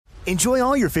Enjoy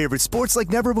all your favorite sports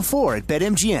like never before at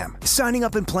BetMGM. Signing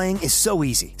up and playing is so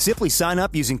easy. Simply sign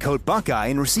up using code Buckeye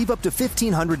and receive up to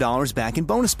 $1,500 back in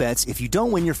bonus bets if you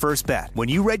don't win your first bet. When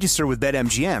you register with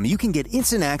BetMGM, you can get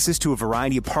instant access to a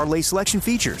variety of parlay selection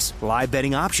features, live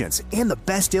betting options, and the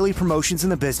best daily promotions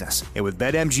in the business. And with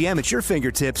BetMGM at your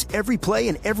fingertips, every play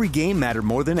and every game matter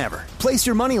more than ever. Place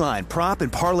your moneyline, prop,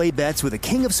 and parlay bets with the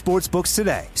king of sportsbooks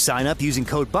today. Sign up using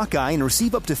code Buckeye and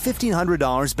receive up to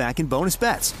 $1,500 back in bonus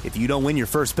bets if you don't win your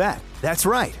first bet. That's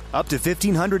right, up to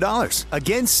 $1,500.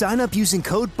 Again, sign up using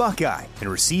code Buckeye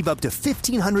and receive up to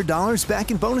 $1,500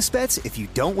 back in bonus bets if you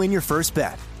don't win your first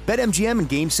bet. BetMGM and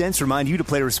GameSense remind you to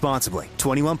play responsibly.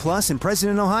 21 plus and present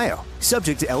in Ohio.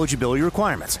 Subject to eligibility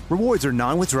requirements. Rewards are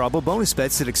non-withdrawable bonus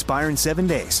bets that expire in 7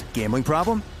 days. Gambling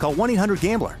problem? Call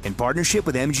 1-800-GAMBLER in partnership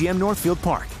with MGM Northfield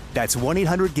Park. That's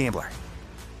 1-800-GAMBLER.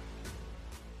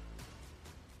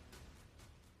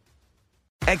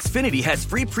 Xfinity has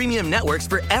free premium networks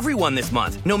for everyone this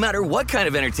month, no matter what kind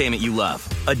of entertainment you love.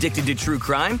 Addicted to true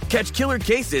crime? Catch killer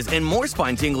cases and more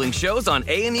spine-tingling shows on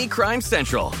A&E Crime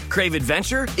Central. Crave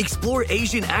adventure? Explore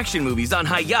Asian action movies on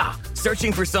Hi-Ya.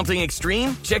 Searching for something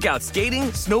extreme? Check out skating,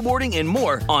 snowboarding, and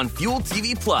more on Fuel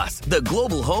TV Plus, the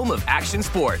global home of action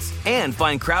sports. And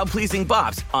find crowd-pleasing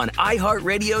bops on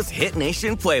iHeartRadio's Hit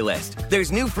Nation playlist.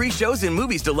 There's new free shows and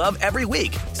movies to love every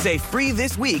week. Say free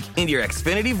this week in your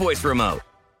Xfinity voice remote.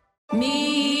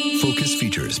 Focus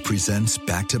Features presents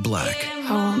Back to Black.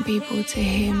 I want people to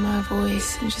hear my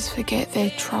voice and just forget their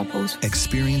troubles.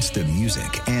 Experience the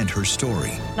music and her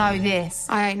story. Know this,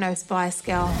 I ain't no Spice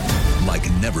Girl. Like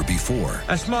never before.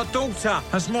 That's my daughter.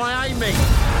 That's my Amy.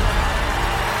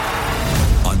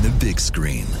 On the big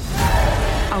screen.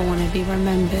 I want to be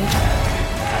remembered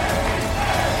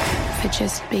for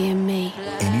just being me.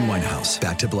 Amy Winehouse,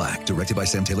 Back to Black, directed by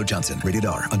Sam Taylor Johnson. Rated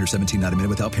R, under 17, not a minute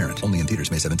without parent. Only in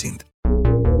theaters May 17th.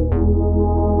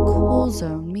 Cool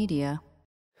Zone Media.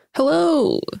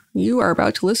 Hello! You are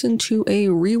about to listen to a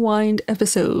rewind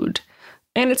episode.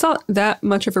 And it's not that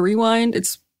much of a rewind.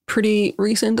 It's pretty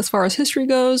recent as far as history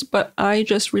goes, but I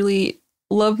just really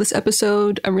love this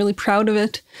episode. I'm really proud of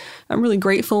it. I'm really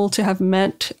grateful to have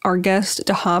met our guest,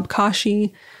 Deevee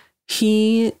Kashi.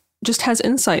 He just has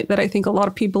insight that I think a lot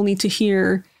of people need to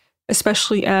hear,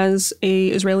 especially as a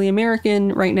Israeli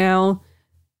American right now.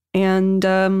 And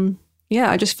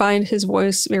I just find his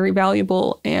voice very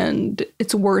valuable and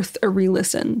it's worth a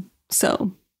re-listen.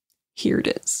 So here it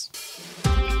is.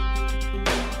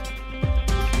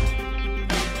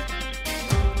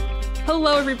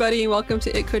 Hello, everybody. Welcome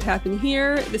to It Could Happen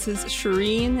Here. This is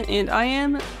Shireen, and I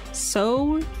am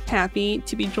so happy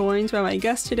to be joined by my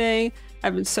guest today.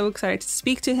 I've been so excited to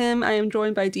speak to him. I am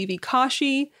joined by Deevee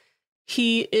Kashi.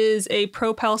 He is a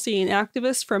pro-Palestinian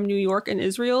activist from New York and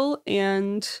Israel,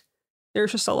 and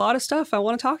there's just a lot of stuff I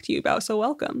want to talk to you about, so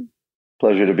welcome.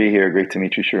 Pleasure to be here. Great to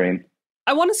meet you, Shireen.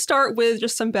 I want to start with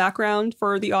just some background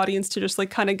for the audience to just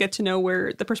kind of get to know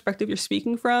where the perspective you're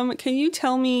speaking from. Can you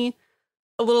tell me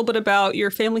a little bit about your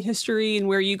family history and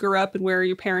where you grew up and where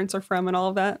your parents are from and all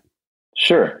of that?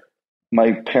 Sure.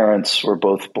 My parents were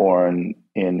both born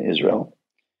in Israel,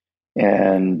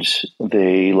 and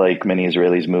they, like many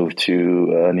Israelis, moved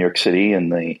to New York City in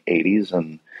the 80s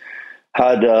and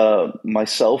had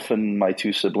myself and my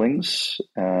two siblings.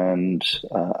 And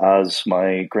as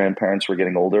my grandparents were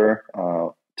getting older,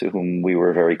 to whom we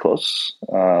were very close,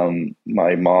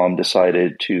 my mom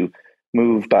decided to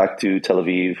move back to Tel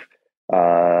Aviv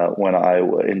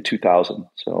in 2000,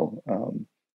 so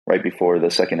right before the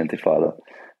second Intifada.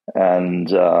 And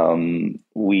so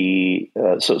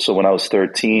when I was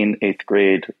 13, eighth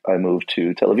grade, I moved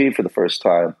to Tel Aviv for the first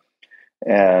time.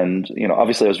 And,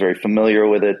 obviously I was very familiar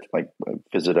with it, like I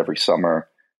visit every summer,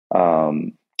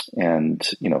 and,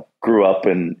 grew up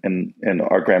in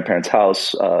our grandparents'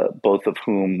 house, both of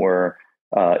whom were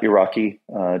Iraqi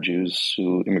Jews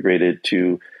who immigrated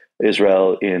to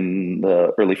Israel in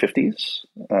the early 50s.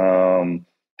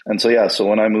 So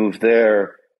when I moved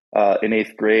there in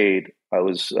eighth grade, I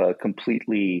was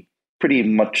pretty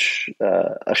much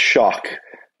a shock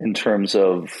in terms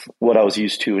of what I was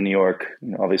used to in New York.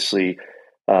 Obviously,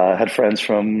 had friends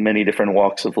from many different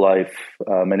walks of life,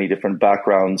 many different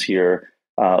backgrounds here.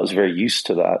 I was very used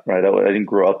to that, right? I didn't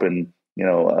grow up in,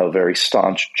 a very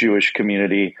staunch Jewish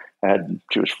community. I had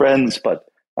Jewish friends, but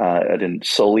I didn't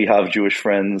solely have Jewish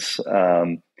friends.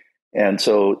 And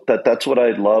so that's what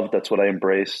I loved. That's what I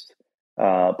embraced.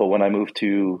 But when I moved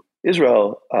to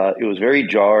Israel, it was very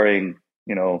jarring.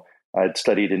 I'd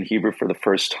studied in Hebrew for the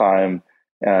first time,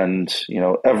 and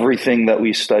everything that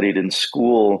we studied in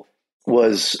school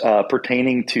was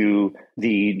pertaining to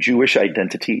the Jewish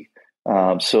identity,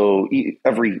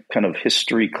 Every kind of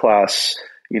history class,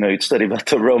 you'd study about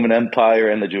the Roman Empire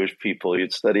and the Jewish people.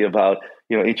 You'd study about,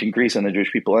 ancient Greece and the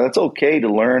Jewish people. And it's okay to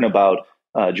learn about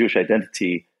Jewish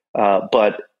identity,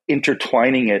 but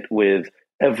intertwining it with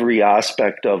every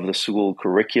aspect of the school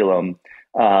curriculum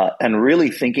and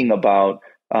really thinking about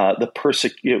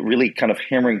really kind of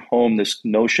hammering home this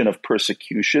notion of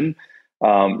persecution,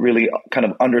 really kind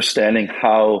of understanding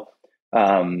how,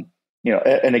 and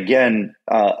again,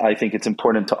 I think it's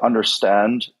important to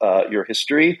understand your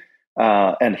history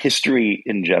and history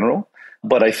in general.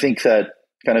 But I think that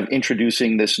kind of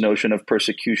introducing this notion of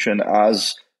persecution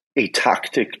as a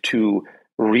tactic to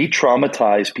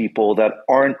re-traumatize people that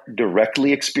aren't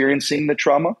directly experiencing the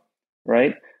trauma,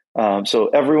 right? So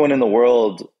everyone in the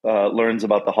world learns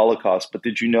about the Holocaust, but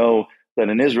did you know that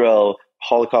in Israel,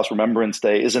 Holocaust Remembrance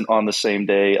Day isn't on the same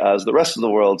day as the rest of the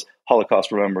world's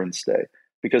Holocaust Remembrance Day?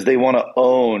 Because they want to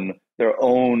own their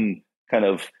own kind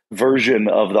of version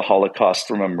of the Holocaust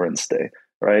Remembrance Day,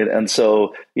 right? And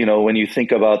so, when you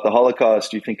think about the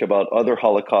Holocaust, you think about other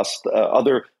Holocaust,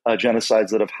 other genocides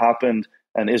that have happened,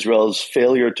 and Israel's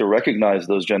failure to recognize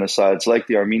those genocides, like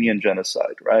the Armenian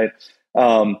genocide, right?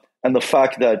 And the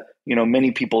fact that,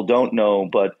 many people don't know,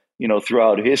 but,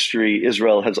 throughout history,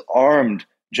 Israel has armed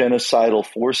genocidal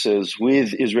forces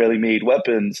with Israeli-made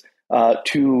weapons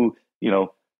to,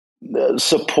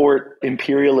 support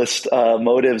imperialist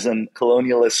motives and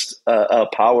colonialist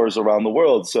powers around the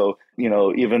world. So,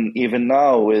 even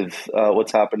now with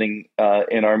what's happening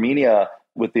in Armenia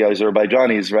with the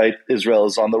Azerbaijanis, right? Israel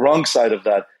is on the wrong side of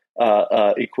that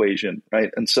equation,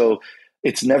 right? And so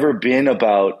it's never been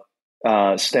about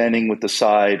standing with the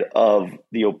side of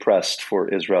the oppressed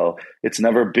for Israel. It's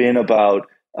never been about,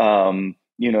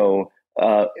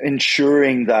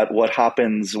 ensuring that what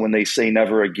happens when they say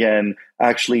never again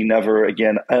actually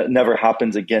never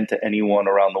happens again to anyone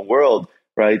around the world,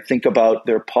 right? Think about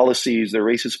their policies, their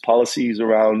racist policies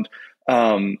around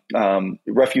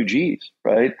refugees,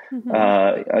 right?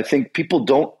 Mm-hmm. I think people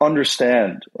don't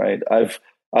understand, right? I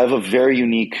have a very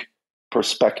unique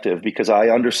perspective because I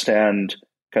understand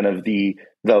kind of the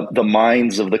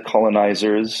minds of the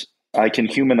colonizers. I can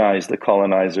humanize the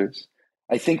colonizers.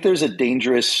 I think there's a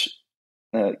dangerous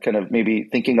kind of maybe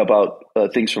thinking about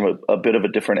things from a bit of a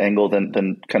different angle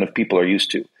than kind of people are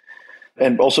used to.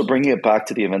 And also bringing it back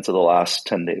to the events of the last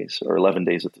 10 days or 11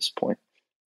 days at this point.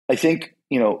 I think,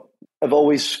 I've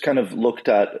always kind of looked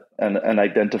at and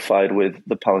identified with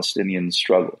the Palestinian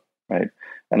struggle, right?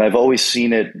 And I've always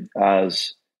seen it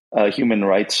as a human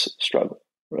rights struggle,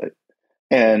 right?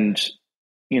 And,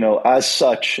 as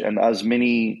such, and as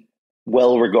many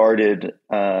well-regarded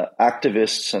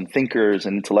activists and thinkers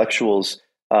and intellectuals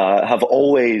have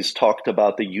always talked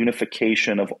about the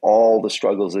unification of all the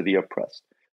struggles of the oppressed.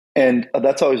 And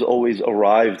that's always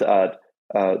arrived at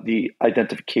the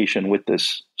identification with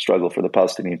this struggle for the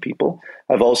Palestinian people.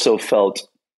 I've also felt,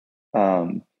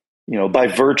 by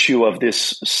virtue of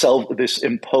this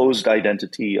imposed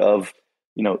identity of,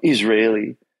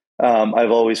 Israeli,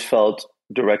 I've always felt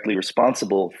directly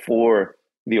responsible for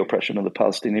the oppression of the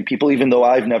Palestinian people, even though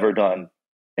I've never done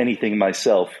anything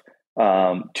myself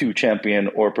to champion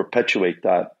or perpetuate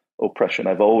that oppression.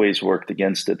 I've always worked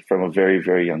against it from a very,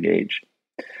 very young age.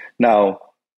 Now,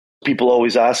 people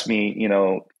always ask me,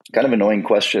 kind of annoying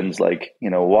questions like,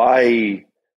 why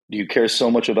do you care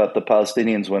so much about the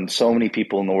Palestinians when so many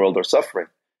people in the world are suffering?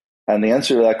 And the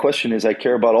answer to that question is I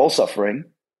care about all suffering,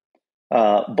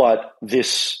 but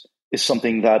this is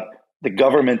something that the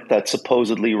government that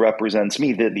supposedly represents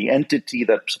me, the entity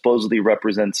that supposedly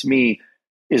represents me,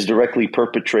 is directly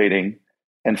perpetrating.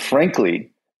 And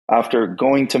frankly, after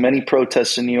going to many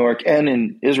protests in New York and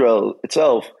in Israel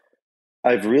itself,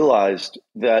 I've realized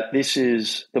that this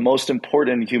is the most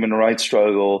important human rights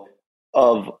struggle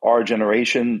of our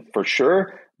generation for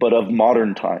sure, but of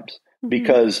modern times,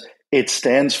 because it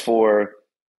stands for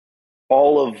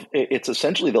it's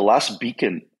essentially the last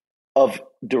beacon of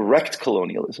direct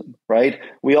colonialism, right?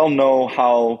 We all know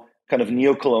how kind of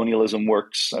neocolonialism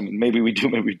works. I mean, maybe we do,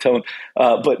 maybe we don't,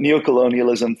 but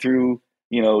neocolonialism through,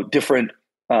 different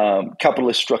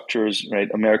capitalist structures, right?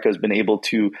 America has been able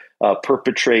to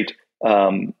perpetrate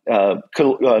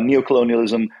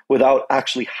neocolonialism without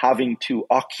actually having to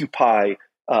occupy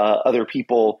other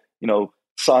people,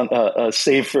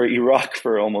 save for Iraq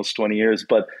for almost 20 years,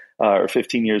 or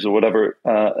 15 years or whatever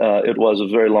it was a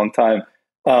very long time.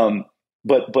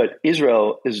 But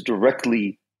Israel is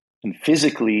directly and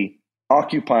physically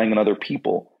occupying another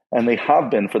people, and they have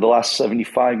been for the last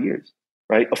 75 years,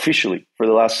 right? Officially for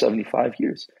the last 75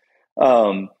 years.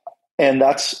 And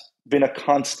that's been a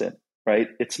constant, right?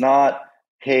 It's not,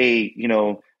 hey,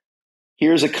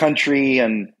 here's a country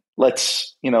and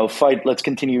let's, fight, let's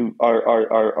continue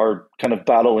our kind of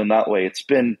battle in that way.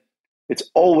 It's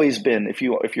always been, if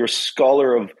you're a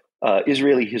scholar of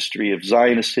Israeli history, of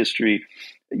Zionist history,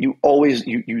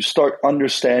 you start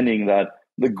understanding that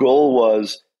the goal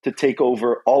was to take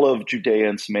over all of Judea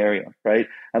and Samaria, right?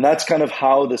 And that's kind of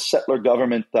how the settler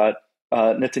government that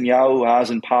Netanyahu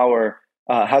has in power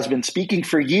has been speaking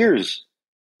for years,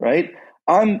 right?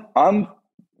 I'm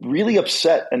really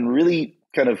upset and really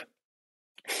kind of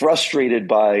frustrated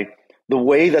by the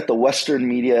way that the Western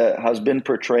media has been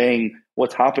portraying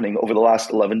what's happening over the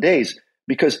last 11 days,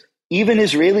 because even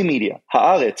Israeli media,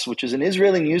 Haaretz, which is an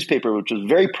Israeli newspaper, which is a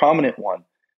very prominent one,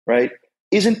 right,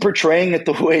 isn't portraying it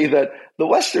the way that the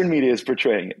Western media is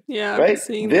portraying it. Yeah, right?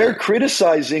 They're that.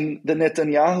 criticizing the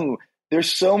Netanyahu.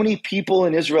 There's so many people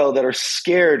in Israel that are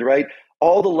scared, right?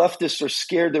 All the leftists are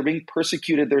scared. They're being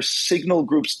persecuted. There's signal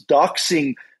groups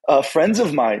doxing friends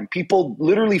of mine, people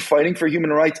literally fighting for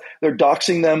human rights. They're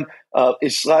doxing them.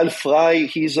 Israel Frey,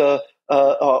 he's a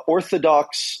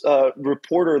Orthodox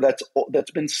reporter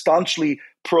that's been staunchly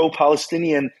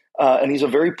pro-Palestinian, and he's a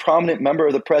very prominent member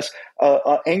of the press.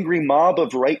 An angry mob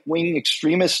of right-wing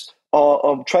extremists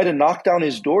tried to knock down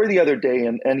his door the other day,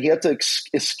 and he had to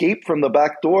escape from the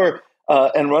back door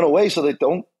and run away so they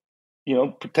don't,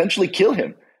 potentially kill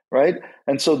him, right?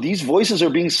 And so these voices are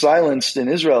being silenced in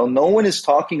Israel. No one is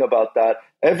talking about that.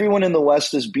 Everyone in the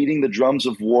West is beating the drums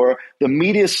of war. The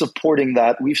media is supporting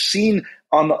that. We've seen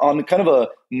on kind of a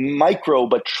micro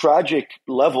but tragic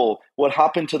level what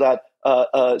happened to that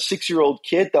 6-year-old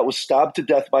kid that was stabbed to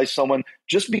death by someone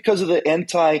just because of the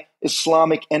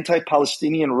anti-Islamic,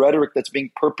 anti-Palestinian rhetoric that's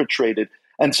being perpetrated.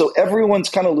 And so everyone's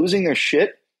kind of losing their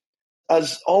shit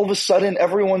as all of a sudden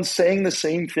everyone's saying the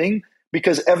same thing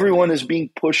because everyone is being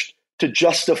pushed to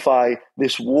justify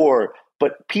this war.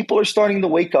 But people are starting to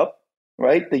wake up,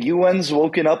 right? The UN's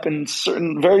woken up, and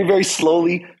very, very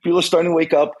slowly, people are starting to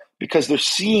wake up because they're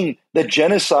seeing that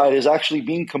genocide is actually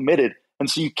being committed. And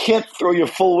so you can't throw your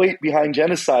full weight behind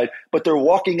genocide, but they're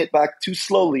walking it back too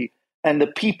slowly. And the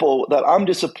people that I'm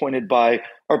disappointed by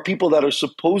are people that are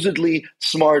supposedly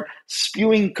smart,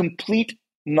 spewing complete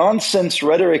nonsense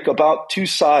rhetoric about two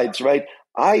sides, right?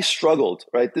 I struggled,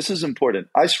 right? This is important.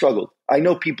 I struggled. I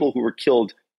know people who were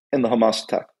killed in the Hamas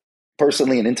attack,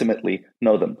 personally and intimately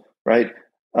know them, right?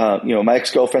 My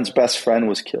ex-girlfriend's best friend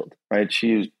was killed, right?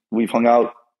 We've hung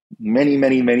out many,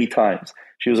 many, many times.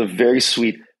 She was a very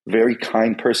sweet, very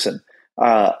kind person.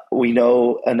 We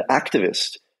know an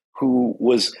activist who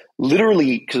was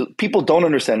literally, because people don't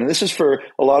understand, and this is for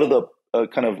a lot of the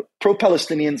kind of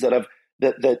pro-Palestinians that have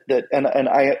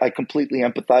I completely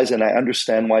empathize, and I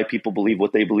understand why people believe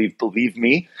what they believe. Believe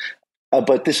me,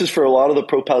 but this is for a lot of the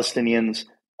pro-Palestinians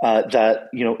that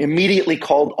immediately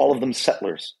called all of them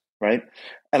settlers, right?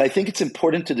 And I think it's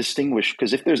important to distinguish,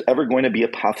 because if there's ever going to be a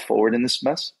path forward in this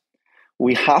mess,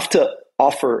 we have to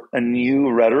offer a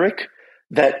new rhetoric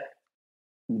that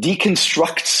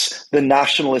deconstructs the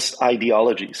nationalist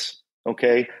ideologies.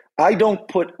 Okay. I don't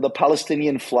put the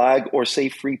Palestinian flag or say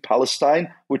free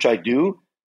Palestine, which I do,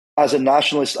 as a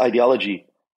nationalist ideology.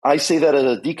 I say that as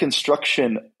a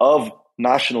deconstruction of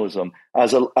nationalism,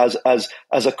 as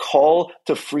a call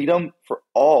to freedom for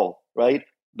all, right?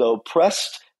 The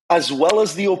oppressed as well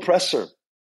as the oppressor,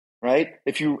 right?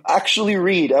 If you actually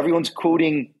read, everyone's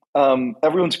quoting Fanon,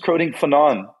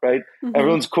 right? Mm-hmm.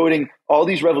 Everyone's quoting all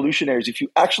these revolutionaries. If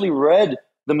you actually read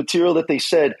the material that they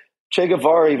said, Che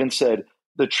Guevara even said,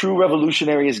 the true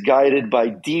revolutionary is guided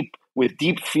with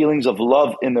deep feelings of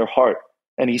love in their heart.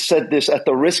 And he said this at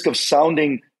the risk of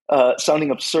sounding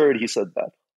absurd. He said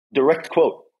that. Direct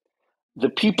quote. The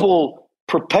people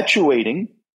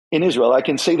perpetuating in Israel, I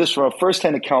can say this from a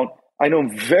firsthand account, I know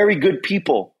very good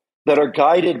people that are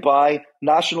guided by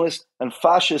nationalist and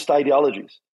fascist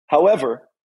ideologies. However,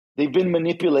 they've been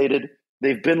manipulated,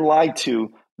 they've been lied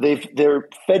to, they're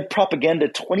fed propaganda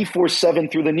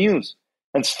 24/7 through the news.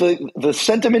 And so the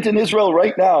sentiment in Israel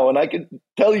right now, and I can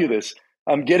tell you this,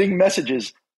 I'm getting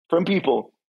messages from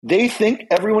people. They think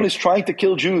everyone is trying to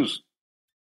kill Jews.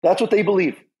 That's what they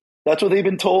believe. That's what they've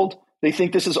been told. They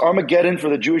think this is Armageddon for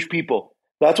the Jewish people.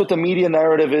 That's what the media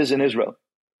narrative is in Israel.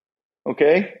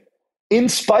 Okay? In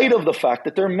spite of the fact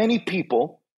that there are many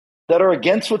people that are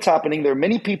against what's happening, there are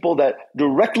many people that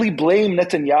directly blame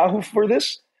Netanyahu for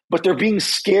this, but they're being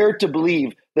scared to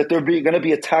believe that they're going to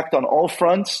be attacked on all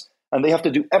fronts, and they have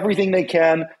to do everything they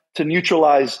can to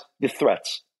neutralize the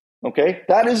threats. Okay?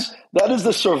 That is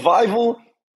the survival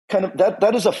kind of,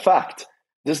 that is a fact.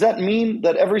 Does that mean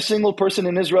that every single person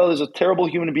in Israel is a terrible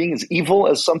human being, is evil,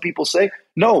 as some people say?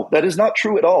 No, that is not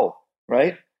true at all,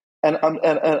 right?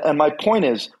 And my point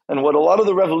is, and what a lot of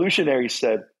the revolutionaries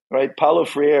said, right? Paulo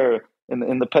Freire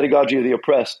in the Pedagogy of the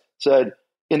Oppressed said,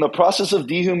 in the process of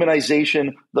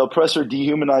dehumanization, the oppressor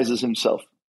dehumanizes himself.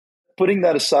 Putting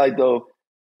that aside, though,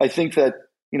 I think that,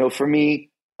 for me,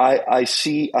 I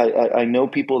know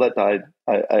people that died.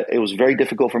 It was very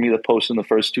difficult for me to post in the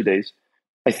first 2 days.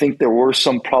 I think there were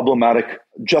some problematic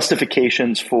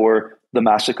justifications for the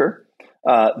massacre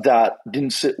that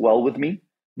didn't sit well with me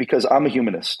because I'm a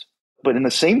humanist. But in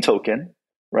the same token,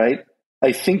 right,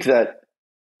 I think that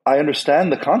I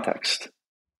understand the context.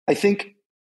 I think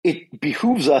it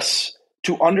behooves us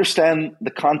to understand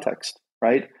the context,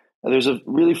 right? There's a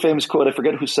really famous quote, I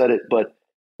forget who said it, but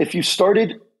if you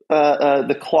started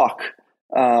the clock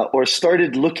or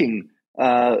started looking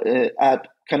at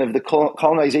kind of the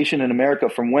colonization in America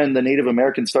from when the Native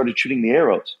Americans started shooting the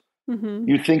arrows,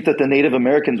 you'd think that the Native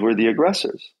Americans were the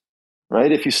aggressors,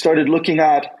 right? If you started looking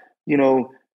at,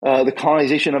 the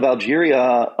colonization of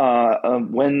Algeria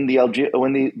when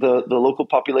the local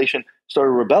population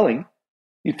started rebelling,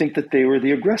 you think that they were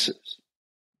the aggressors,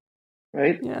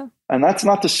 right? Yeah. And that's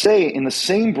not to say in the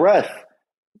same breath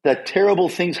that terrible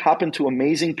things happen to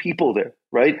amazing people there,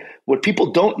 right? What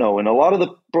people don't know, and a lot of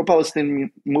the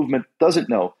pro-Palestinian movement doesn't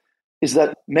know, is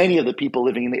that many of the people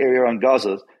living in the area around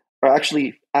Gaza are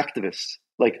actually activists,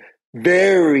 like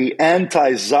very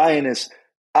anti-Zionist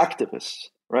activists,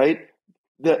 right?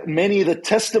 Many of the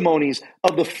testimonies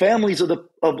of the families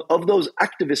of those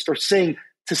activists are saying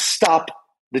to stop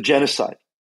the genocide.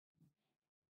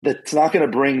 That's not going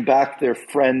to bring back their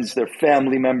friends, their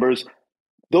family members.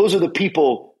 Those are the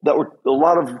people that were, a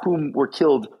lot of whom were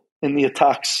killed in the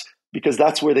attacks because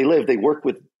that's where they live. They work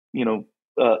with,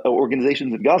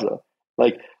 organizations in Gaza.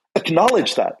 Like,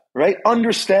 acknowledge that, right?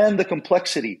 Understand the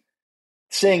complexity.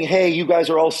 Saying, hey, you guys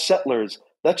are all settlers.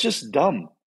 That's just dumb.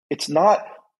 It's not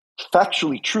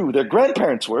factually true. Their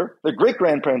grandparents were, their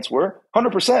great-grandparents were,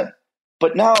 100%.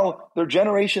 But now they're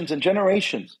generations and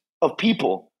generations of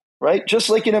people, right? Just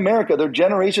like in America, there are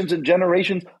generations and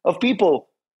generations of people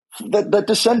that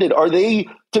descended. Are they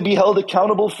to be held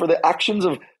accountable for the actions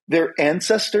of their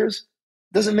ancestors?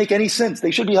 Doesn't make any sense.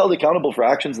 They should be held accountable for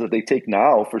actions that they take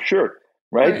now, for sure,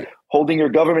 right? Holding your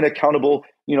government accountable,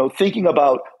 thinking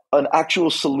about an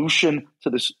actual solution to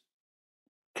this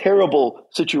terrible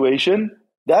situation,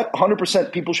 that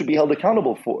 100% people should be held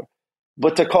accountable for.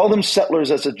 But to call them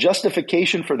settlers as a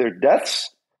justification for their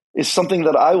deaths is something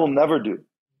that I will never do,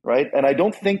 right? And I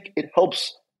don't think it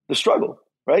helps the struggle,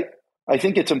 right? I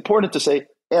think it's important to say,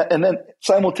 and then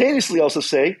simultaneously also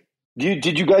say, did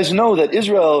you guys know that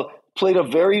Israel played a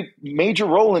very major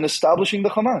role in establishing the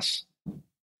Hamas?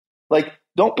 Like,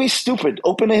 don't be stupid.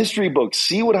 Open a history book.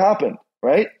 See what happened,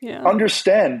 right? Yeah.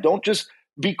 Understand. Don't just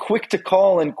be quick to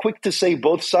call and quick to say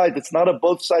both sides. It's not a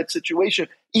both sides situation,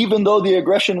 even though the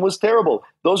aggression was terrible.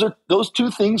 Those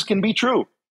two things can be true.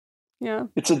 Yeah.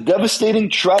 It's a devastating,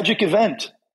 tragic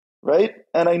event, right?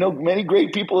 And I know many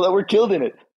great people that were killed in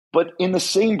it. But in the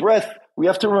same breath, we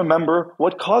have to remember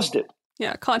what caused it.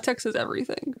 Yeah, context is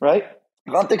everything. Right?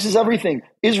 Context is everything.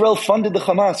 Israel funded the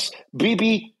Hamas.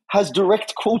 Bibi has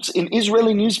direct quotes in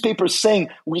Israeli newspapers saying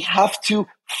we have to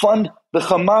fund the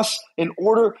Hamas in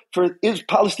order for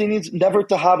Palestinians never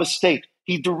to have a state.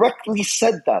 He directly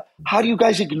said that. How do you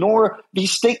guys ignore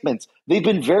these statements?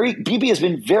 Bibi has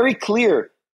been very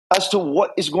clear as to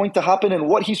what is going to happen and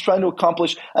what he's trying to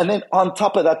accomplish. And then on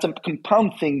top of that, to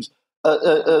compound things,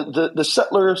 the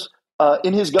settlers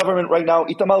in his government right now,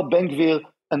 Itamar Ben-Gvir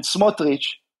and Smotrich,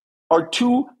 are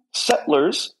two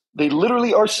settlers. They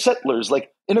literally are settlers. Like,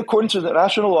 in accordance with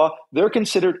international law, they're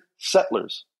considered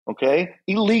settlers, okay?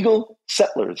 Illegal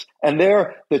settlers. And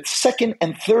they're the second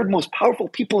and third most powerful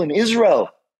people in Israel,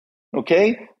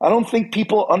 okay? I don't think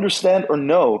people understand or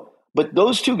know, but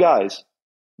those two guys,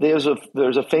 there's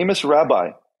a famous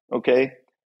rabbi, okay,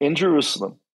 in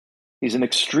Jerusalem. He's an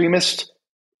extremist,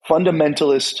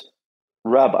 fundamentalist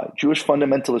rabbi, Jewish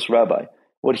fundamentalist rabbi.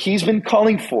 What he's been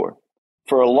calling for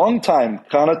a long time,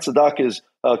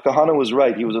 Kahana was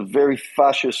right. He was a very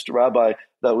fascist rabbi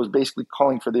that was basically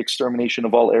calling for the extermination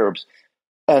of all Arabs.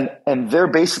 And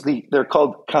they're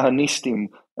called Kahanistim.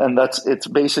 And it's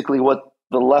basically what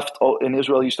the left in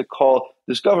Israel used to call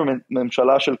this government.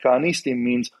 Memshala shel Kahanistim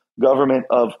means government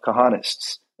of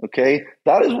Kahanists. Okay?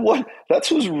 That's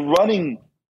who's running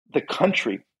the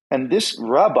country. And this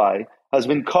rabbi has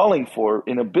been calling for,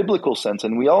 in a biblical sense,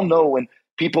 and we all know when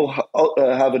people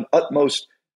have an utmost,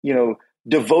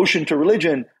 devotion to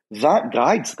religion, that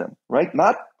guides them, right?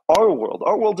 Not our world.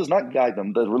 Our world does not guide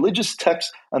them. The religious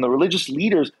texts and the religious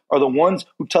leaders are the ones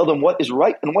who tell them what is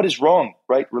right and what is wrong,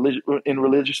 right? In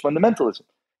religious fundamentalism.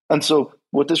 And so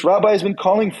what this rabbi has been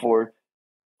calling for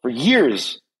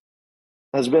years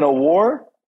has been a war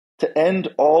to end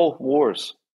all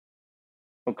wars.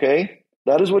 Okay?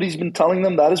 That is what he's been telling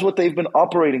them. That is what they've been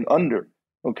operating under.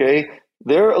 Okay?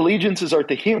 Their allegiances are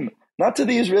to him, not to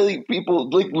the Israeli people,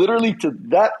 like literally to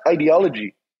that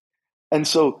ideology. And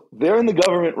so they're in the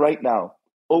government right now.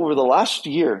 Over the last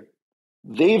year,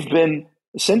 they've been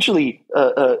essentially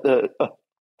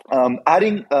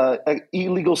adding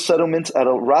illegal settlements at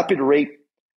a rapid rate,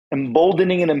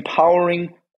 emboldening and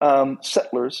empowering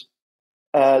settlers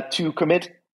to commit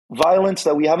violence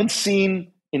that we haven't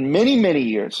seen in many, many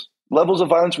years. Levels of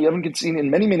violence we haven't seen in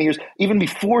many, many years, even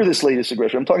before this latest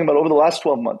aggression. I'm talking about over the last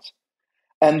 12 months.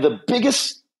 And the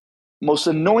biggest, most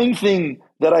annoying thing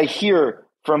that I hear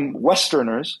from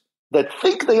Westerners that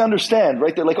think they understand,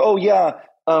 right? They're like, oh yeah,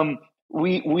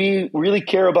 we really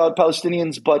care about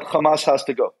Palestinians, but Hamas has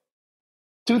to go.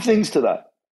 Two things to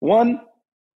that. One,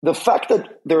 the fact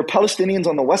that there are Palestinians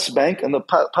on the West Bank and the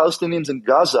Palestinians in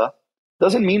Gaza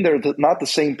doesn't mean they're not the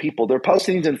same people. There are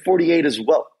Palestinians in 48 as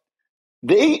well.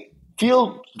 They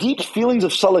feel deep feelings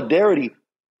of solidarity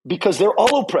because they're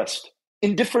all oppressed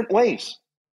in different ways,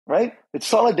 right? It's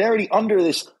solidarity under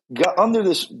this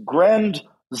grand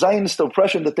Zionist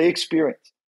oppression that they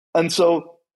experience. And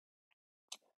so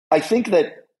I think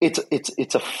that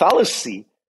it's a fallacy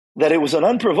that it was an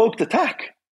unprovoked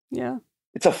attack. Yeah.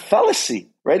 It's a fallacy,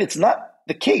 right? It's not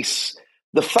the case.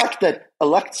 The fact that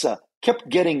Al-Aqsa kept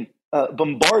getting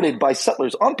bombarded by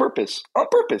settlers on purpose.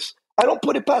 I don't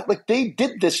put it past, like they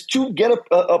did this to get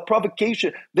a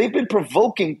provocation. They've been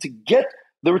provoking to get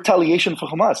the retaliation for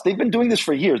Hamas. They've been doing this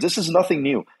for years. This is nothing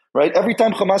new, right? Every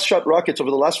time Hamas shot rockets over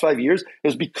the last 5 years, it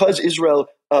was because Israel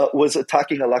was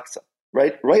attacking Al-Aqsa,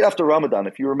 right? Right after Ramadan,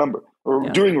 if you remember, or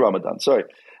during Ramadan, sorry.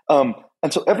 And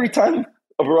so every time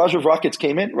a barrage of rockets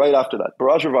came in, right after that,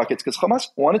 barrage of rockets, because Hamas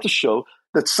wanted to show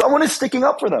that someone is sticking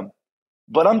up for them.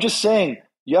 But I'm just saying,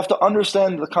 you have to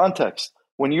understand the context.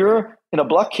 When you're in a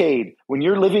blockade, when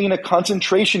you're living in a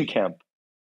concentration camp,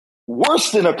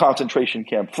 worse than a concentration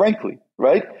camp, frankly,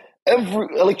 right?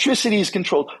 Electricity is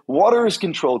controlled, water is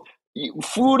controlled,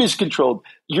 food is controlled.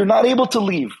 You're not able to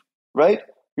leave, right?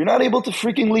 You're not able to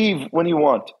freaking leave when you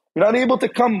want. You're not able to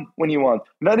come when you want.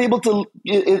 You're not able to.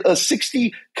 A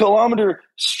 60-kilometer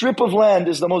strip of land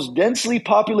is the most densely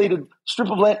populated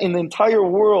strip of land in the entire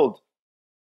world.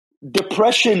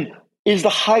 Depression is the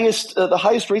highest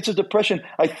rates of depression.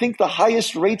 I think the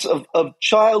highest rates of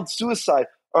child suicide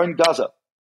are in Gaza.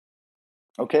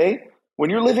 Okay? When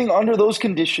you're living under those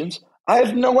conditions, I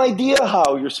have no idea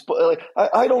how you're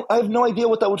I have no idea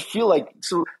what that would feel like.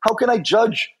 So how can I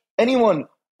judge anyone,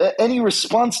 any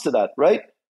response to that, right?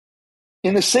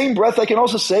 In the same breath, I can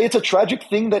also say it's a tragic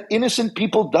thing that innocent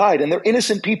people died, and they're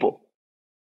innocent people.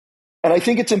 And I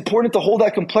think it's important to hold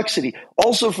that complexity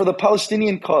also for the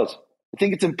Palestinian cause. I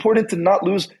think it's important to not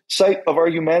lose sight of our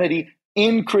humanity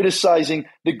in criticizing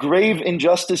the grave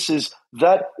injustices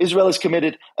that Israel has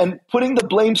committed and putting the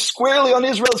blame squarely on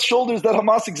Israel's shoulders that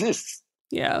Hamas exists.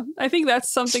 Yeah, I think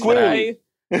that's something Squarely.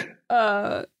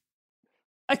 that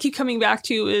I keep coming back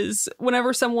to is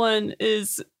whenever someone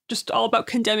is just all about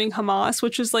condemning Hamas,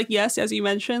 which is like, yes, as you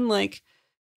mentioned, like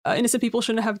innocent people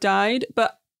shouldn't have died,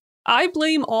 but I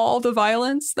blame all the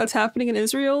violence that's happening in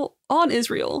Israel on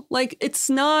Israel. Like, it's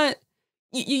not,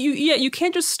 you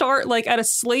can't just start like at a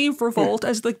slave revolt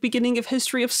as the beginning of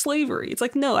history of slavery. It's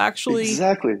like, no, actually,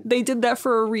 exactly. They did that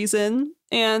for a reason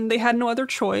and they had no other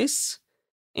choice.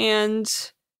 And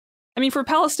I mean, for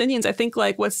Palestinians, I think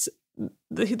like what's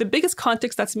the biggest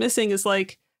context that's missing is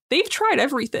like, they've tried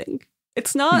everything.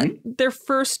 It's not their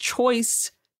first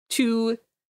choice to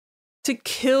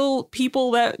kill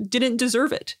people that didn't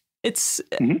deserve it. It's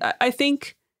I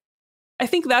think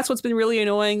that's what's been really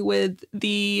annoying with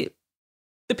the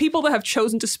people that have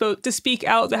chosen to speak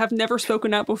out that have never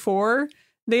spoken out before.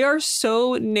 They are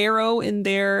so narrow in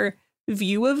their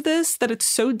view of this that it's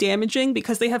so damaging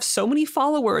because they have so many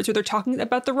followers or they're talking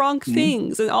about the wrong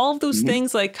things, and all of those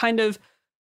things like kind of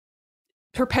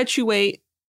perpetuate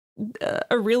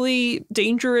a really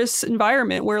dangerous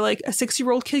environment where like a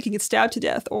 6-year-old kid can get stabbed to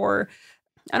death, or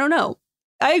I don't know.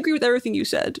 I agree with everything you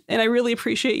said, and I really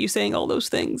appreciate you saying all those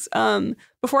things.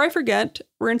 Before I forget,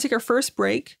 we're going to take our first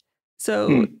break,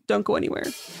 so don't go anywhere.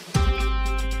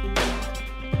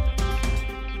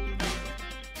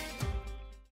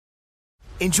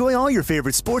 Enjoy all your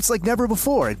favorite sports like never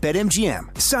before at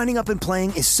BetMGM. Signing up and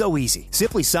playing is so easy.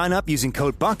 Simply sign up using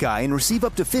code Buckeye and receive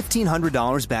up to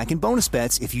 $1,500 back in bonus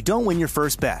bets if you don't win your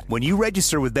first bet. When you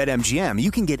register with BetMGM,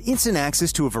 you can get instant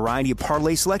access to a variety of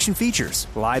parlay selection features,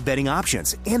 live betting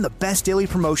options, and the best daily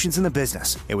promotions in the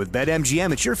business. And with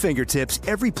BetMGM at your fingertips,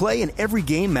 every play and every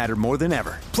game matter more than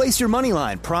ever. Place your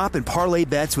moneyline, prop, and parlay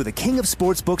bets with the king of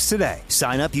sportsbooks today.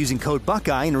 Sign up using code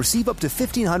Buckeye and receive up to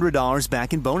 $1,500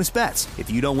 back in bonus bets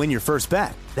if you don't win your first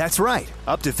bet. That's right,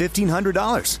 up to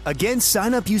 $1,500. Again,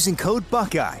 sign up using code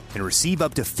Buckeye and receive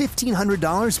up to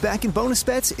 $1,500 back in bonus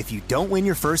bets if you don't win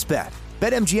your first bet.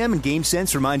 BetMGM and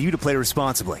GameSense remind you to play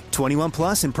responsibly. 21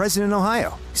 plus and present in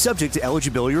Ohio. Subject to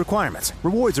eligibility requirements.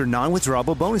 Rewards are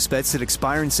non-withdrawable bonus bets that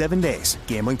expire in 7 days.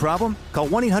 Gambling problem? Call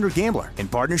 1-800-GAMBLER in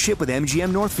partnership with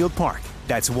MGM Northfield Park.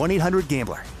 That's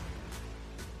 1-800-GAMBLER.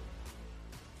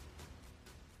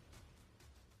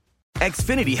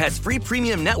 Xfinity has free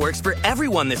premium networks for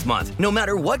everyone this month, no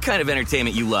matter what kind of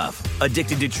entertainment you love.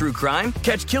 Addicted to true crime?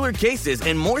 Catch killer cases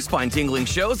and more spine-tingling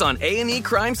shows on A&E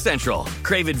Crime Central.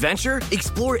 Crave adventure?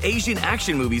 Explore Asian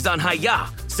action movies on Hayya.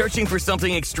 Searching for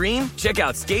something extreme? Check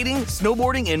out skating,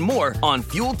 snowboarding, and more on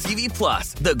Fuel TV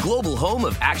Plus, the global home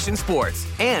of action sports.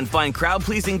 And find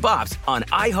crowd-pleasing bops on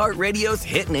iHeartRadio's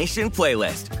Hit Nation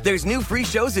playlist. There's new free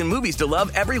shows and movies to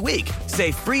love every week.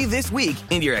 Say free this week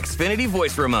in your Xfinity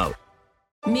voice remote.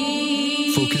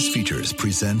 Focus Features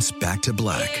presents Back to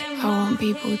Black. I want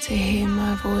people to hear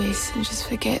my voice and just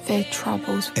forget their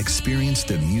troubles. Experience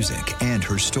the music and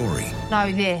her story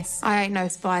Know this, I ain't no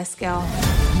Spice Girl.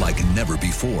 like never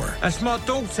before. That's my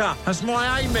daughter. That's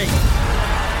my Amy.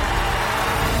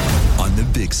 On the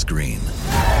big screen.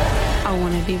 I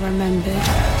want to be remembered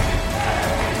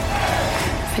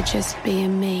for just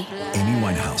being me. Amy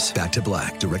Winehouse, Back to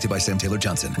Black, directed by Sam Taylor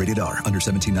Johnson. Rated R, under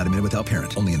 17, not a minute without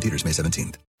parent. Only in theaters May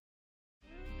 17th.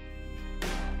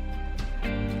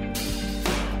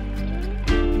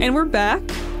 And we're back.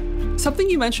 Something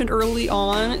you mentioned early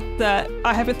on that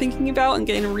I have been thinking about and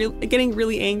getting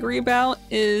really angry about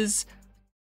is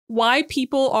why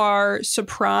people are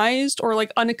surprised or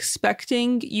like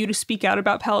unexpecting you to speak out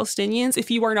about Palestinians if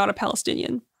you are not a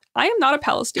Palestinian. I am not a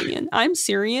Palestinian. I'm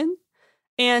Syrian.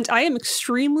 And I am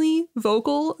extremely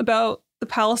vocal about the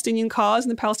Palestinian cause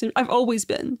and the Palestinian. I've always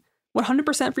been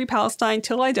 100% free Palestine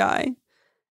till I die.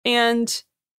 And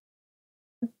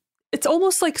it's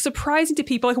almost like surprising to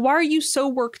people. Like, why are you so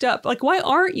worked up? Like, why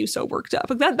aren't you so worked up?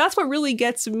 Like that's what really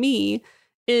gets me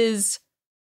is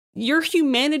your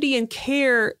humanity and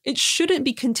care. It shouldn't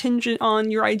be contingent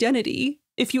on your identity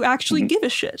if you actually give a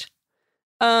shit.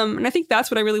 And I think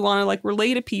that's what I really want to like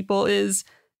relay to people is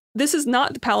this is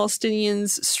not the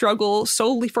Palestinians' struggle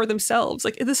solely for themselves.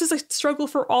 Like, this is a struggle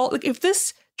for all. Like, if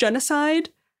this genocide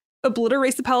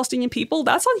obliterates the Palestinian people,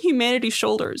 that's on humanity's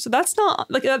shoulders. That's not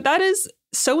like that is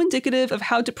so indicative of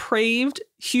how depraved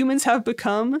humans have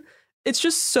become. It's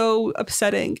just so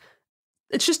upsetting.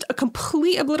 It's just a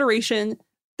complete obliteration.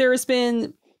 There has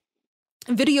been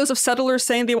videos of settlers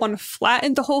saying they want to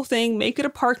flatten the whole thing, make it a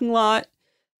parking lot.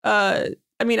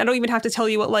 I mean, I don't even have to tell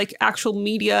you what like actual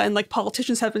media and like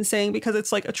politicians have been saying because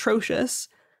it's like atrocious.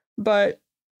 But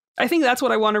I think that's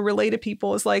what I want to relay to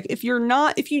people is like, if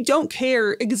you don't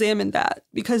care, examine that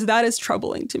because that is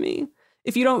troubling to me.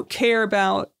 If you don't care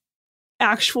about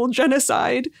actual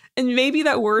genocide, and maybe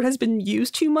that word has been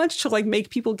used too much to like make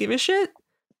people give a shit,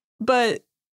 but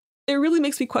it really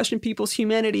makes me question people's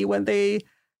humanity when they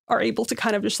are able to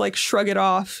kind of just like shrug it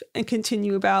off and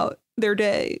continue about their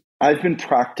day. I've been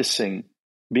practicing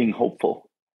being hopeful.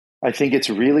 I think it's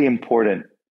really important,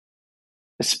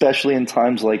 especially in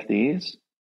times like these,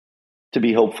 to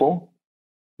be hopeful,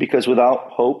 because without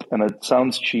hope, and it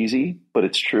sounds cheesy, but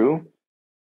it's true,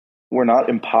 we're not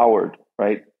empowered,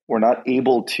 right? We're not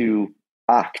able to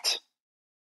act.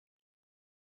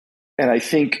 And I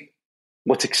think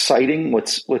what's exciting,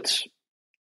 what's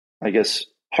I guess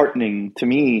heartening to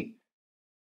me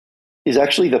is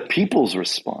actually the people's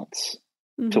response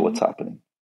to what's happening.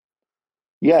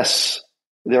 Yes,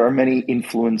 there are many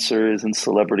influencers and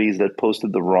celebrities that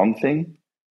posted the wrong thing.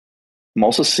 I'm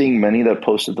also seeing many that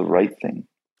posted the right thing.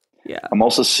 Yeah. I'm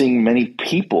also seeing many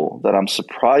people that I'm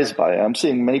surprised by. I'm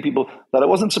seeing many people that I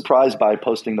wasn't surprised by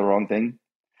posting the wrong thing.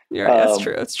 Yeah, that's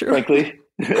true. That's true. Frankly.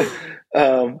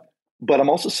 But I'm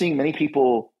also seeing many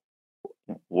people,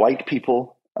 white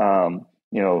people,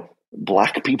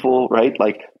 Black people, right?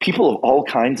 Like people of all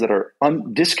kinds that are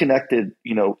disconnected,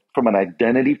 from an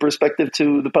identity perspective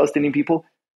to the Palestinian people,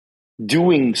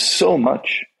 doing so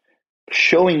much,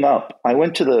 showing up. I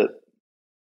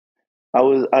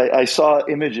saw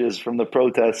images from the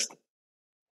protest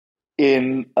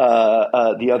in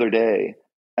the other day,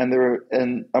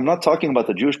 and I'm not talking about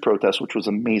the Jewish protest, which was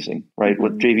amazing, right?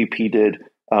 What JVP did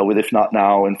with If Not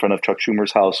Now in front of Chuck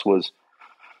Schumer's house was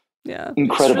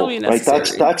incredible, really right?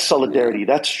 That's solidarity.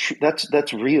 Yeah.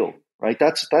 That's real, right?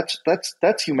 That's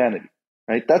humanity,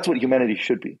 right? That's what humanity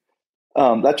should be.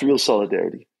 That's real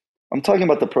solidarity. I'm talking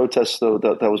about the protests though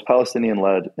that was Palestinian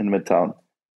led in Midtown,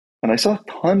 and I saw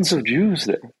tons of Jews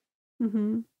there.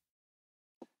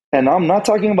 And I'm not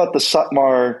talking about the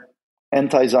Satmar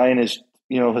anti-Zionist,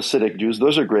 Hasidic Jews.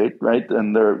 Those are great, right?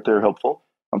 And they're helpful.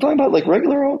 I'm talking about like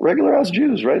regular ass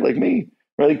Jews, right? Like me,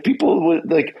 right? Like people with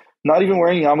like not even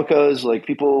wearing yarmulkes, like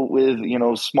people with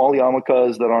small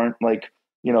yarmulkes that aren't like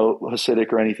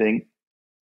Hasidic or anything,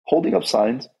 holding up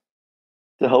signs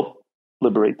to help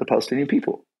liberate the Palestinian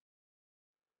people,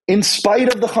 in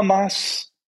spite of the Hamas,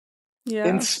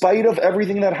 in spite of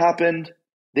everything that happened.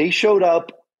 They showed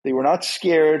up. They were not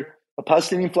scared. A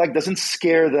Palestinian flag doesn't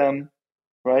scare them,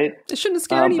 right? It shouldn't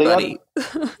scare anybody.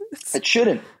 It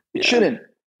shouldn't. It shouldn't.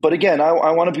 But again,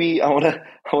 I want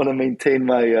to maintain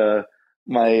my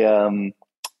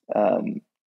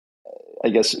I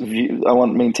guess view. I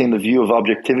want to maintain the view of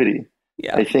objectivity.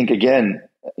 Yeah. I think again,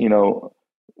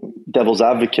 devil's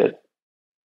advocate.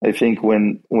 I think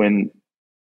when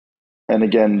and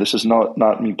again, this is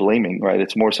not me blaming, right?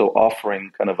 It's more so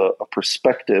offering kind of a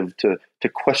perspective to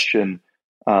question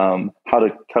how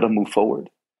to move forward.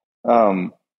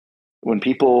 When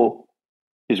people,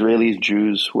 Israelis,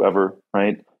 Jews, whoever,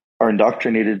 right, are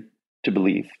indoctrinated to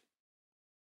believe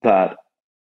that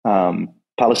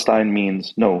Palestine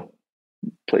means no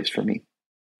place for me,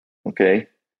 okay?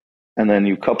 And then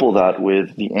you couple that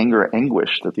with the anger,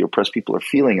 anguish that the oppressed people are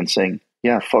feeling and saying,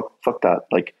 yeah, fuck that.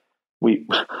 Like, we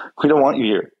don't want you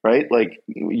here, right? Like,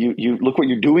 you look what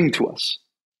you're doing to us.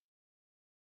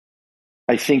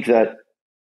 I think that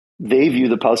they view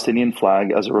the Palestinian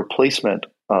flag as a replacement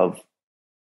of,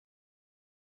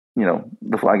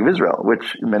 the flag of Israel,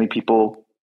 which many people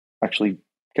actually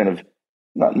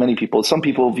not many people, some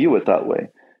people view it that way.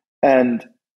 And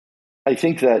I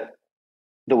think that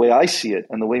the way I see it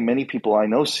and the way many people I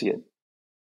know see it,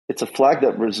 it's a flag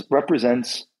that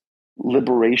represents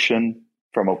liberation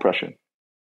from oppression,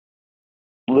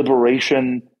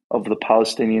 liberation of the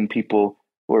Palestinian people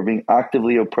who are being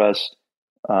actively oppressed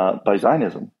by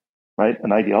Zionism, right?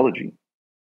 An ideology,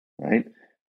 right?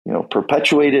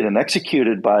 Perpetuated and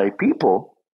executed by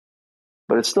people,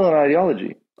 but it's still an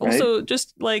ideology. Right? Also,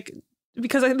 just like,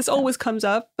 because this always comes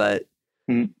up, but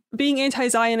being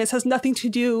anti-Zionist has nothing to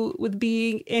do with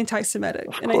being anti-Semitic.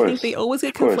 And I think they always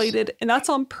get conflated, and that's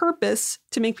on purpose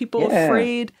to make people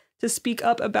afraid to speak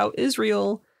up about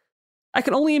Israel. I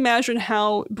can only imagine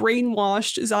how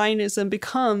brainwashed Zionism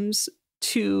becomes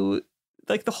to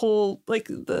like the whole, like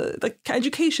the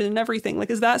education and everything. Like,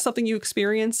 is that something you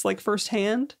experience like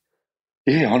firsthand?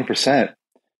 Yeah, 100%.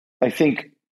 I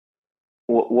think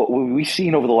what we've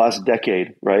seen over the last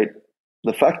decade, right?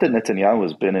 The fact that Netanyahu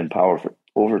has been in power for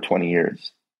over 20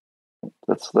 years,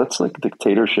 that's like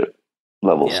dictatorship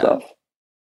level stuff.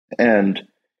 And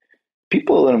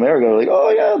people in America are like, oh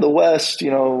yeah, the West,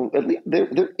 at least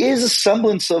there is a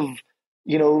semblance of,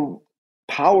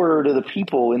 power to the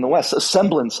people in the West, a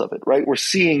semblance of it, right? We're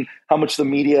seeing how much the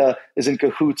media is in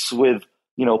cahoots with,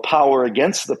 power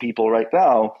against the people right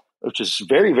now, which is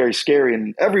very, very scary.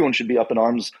 And everyone should be up in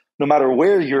arms, no matter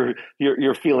where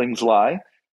your feelings lie.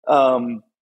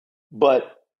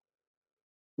 But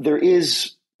there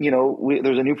is,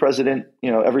 there's a new president,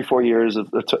 every 4 years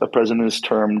a president is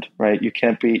termed, right? You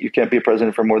can't be a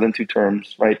president for more than 2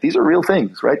 terms, right? These are real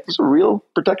things, right? These are real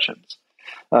protections.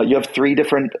 You have 3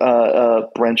 different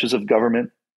branches of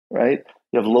government, right?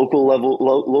 You have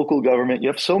local government. You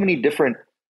have so many different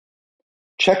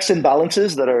checks and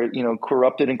balances that are,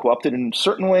 corrupted and co-opted in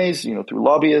certain ways, through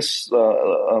lobbyists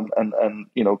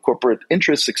and corporate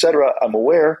interests, etc. I'm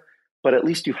aware, but at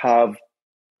least you have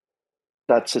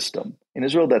that system. In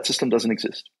Israel, that system doesn't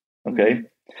exist. Okay,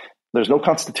 there's no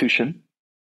constitution,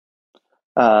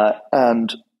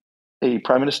 and a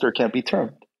prime minister can't be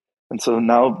termed. And so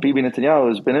now Bibi Netanyahu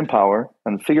has been in power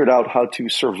and figured out how to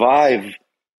survive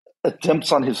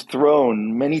attempts on his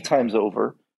throne many times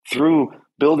over through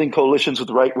building coalitions with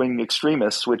right-wing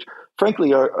extremists, which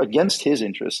frankly are against his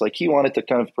interests. Like, he wanted to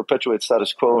kind of perpetuate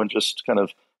status quo and just kind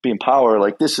of be in power.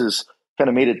 Like, this is kind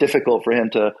of made it difficult for him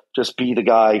to just be the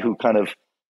guy who kind of,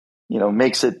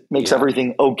 makes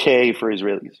everything okay for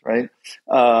Israelis, right?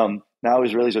 Now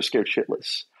Israelis are scared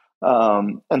shitless.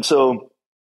 And so,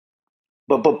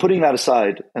 but putting that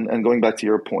aside and going back to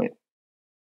your point,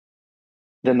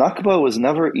 the Nakba was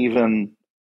never even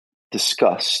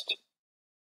discussed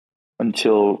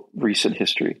until recent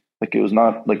history. Like, it was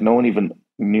not, like, no one even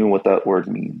knew what that word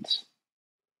means,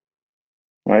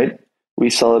 right? We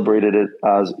celebrated it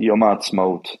as Yom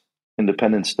Ha'atzmaut,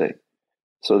 Independence Day.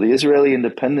 So the Israeli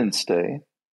Independence Day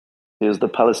is the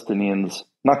Palestinians'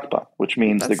 Nakba, which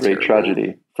means the great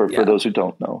tragedy for those who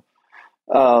don't know.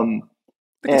 The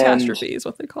catastrophe is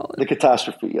what they call it. The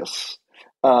catastrophe, yes.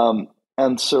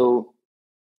 And so,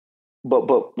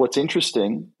 but what's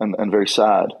interesting and very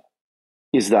sad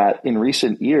is that in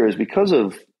recent years, because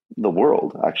of the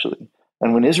world, actually,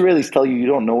 and when Israelis tell you you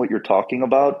don't know what you're talking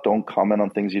about, don't comment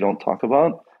on things you don't talk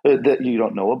about, that you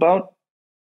don't know about,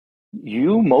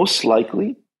 you most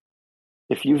likely,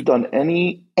 if you've done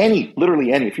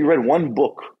literally any, if you read one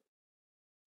book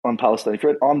on Palestine, if you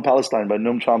read On Palestine by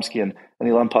Noam Chomsky and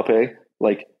Ilan Pappé,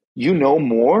 like, you know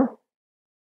more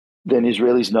than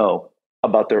Israelis know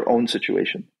about their own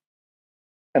situation.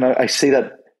 And I say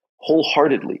that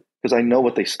wholeheartedly because I know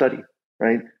what they study,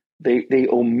 right? They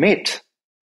omit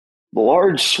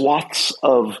large swaths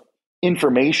of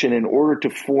information in order to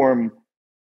form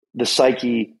the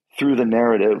psyche through the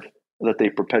narrative that they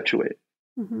perpetuate.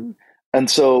 Mm-hmm. And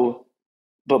so,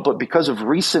 but because of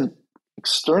recent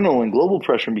external and global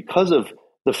pressure, and because of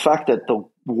the fact that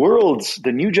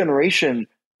the new generation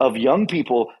of young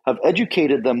people have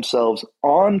educated themselves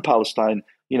on Palestine,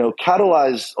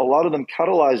 catalyzed, a lot of them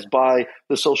catalyzed by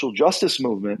the social justice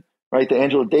movement, right? The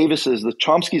Angela Davises, the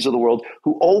Chomskys of the world,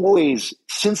 who always,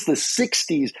 since the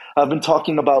 60s, have been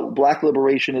talking about Black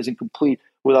liberation isn't complete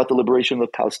without the liberation of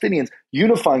the Palestinians,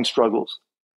 unifying struggles.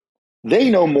 They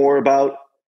know more about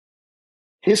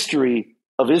history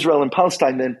of Israel and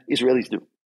Palestine than Israelis do.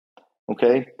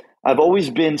 Okay? I've always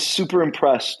been super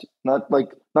impressed, not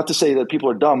to say that people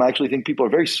are dumb. I actually think people are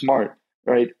very smart,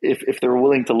 right? If they're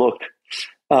willing to look.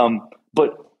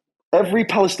 But every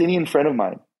Palestinian friend of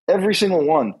mine, every single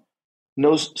one,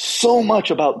 knows so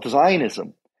much about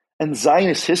Zionism and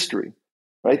Zionist history,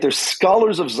 right? They're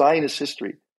scholars of Zionist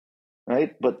history,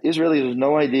 right? But Israelis have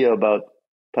no idea about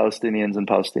Palestinians and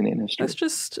Palestinian history.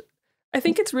 I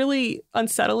think it's really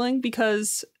unsettling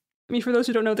because, for those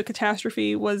who don't know, the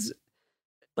catastrophe was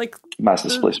like mass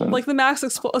displacement, like the mass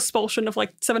expulsion of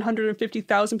like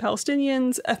 750,000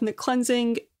 Palestinians, ethnic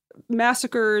cleansing,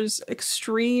 massacres,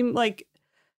 extreme, like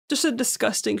just a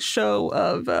disgusting show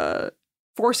of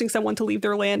forcing someone to leave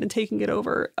their land and taking it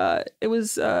over. It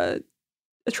was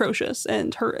atrocious,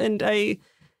 and I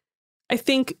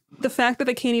think the fact that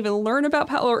they can't even learn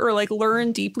about or like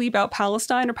learn deeply about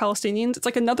Palestine or Palestinians, it's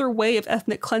like another way of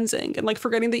ethnic cleansing and like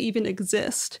forgetting they even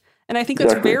exist. And I think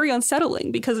that's very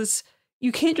unsettling because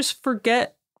you can't just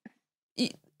forget.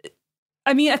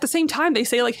 At the same time, they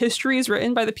say like history is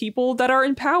written by the people that are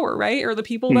in power, right? Or the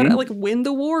people that like win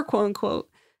the war, quote unquote.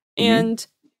 And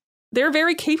they're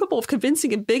very capable of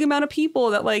convincing a big amount of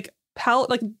people that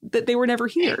that they were never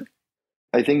here.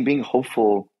 I think being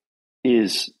hopeful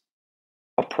is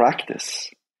a practice,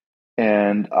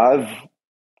 and I've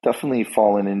definitely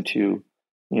fallen into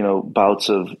bouts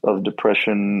of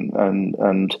depression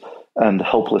and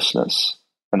helplessness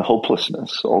and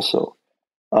hopelessness also.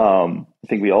 I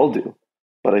think we all do,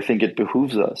 but I think it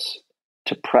behooves us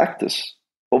to practice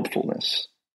hopefulness,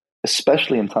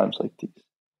 especially in times like these,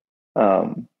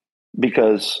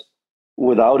 because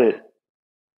without it,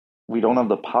 we don't have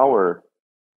the power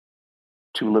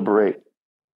to liberate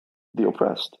the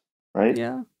oppressed. Right.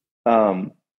 Yeah.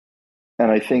 And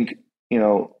I think,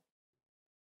 like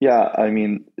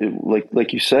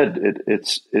you said,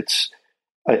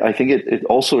 I think it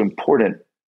also important.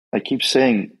 I keep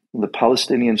saying the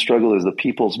Palestinian struggle is the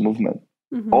people's movement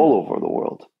all over the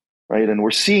world. Right. And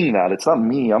we're seeing that. It's not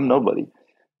me. I'm nobody.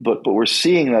 But we're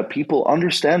seeing that people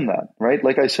understand that. Right.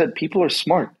 Like I said, people are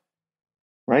smart.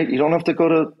 Right. You don't have to go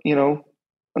to,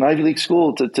 an Ivy League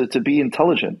school to be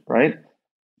intelligent. Right.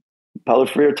 Paulo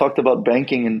Freire talked about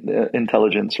banking and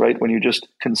intelligence, right? When you just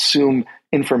consume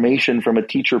information from a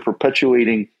teacher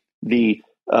perpetuating the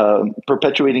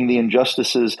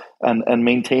injustices and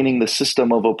maintaining the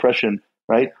system of oppression,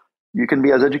 right? You can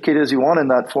be as educated as you want in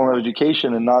that form of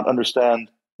education and not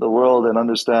understand the world and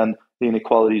understand the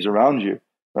inequalities around you,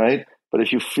 right? But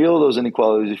if you feel those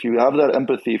inequalities, if you have that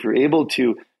empathy, if you're able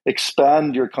to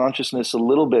expand your consciousness a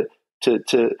little bit to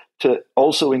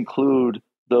also include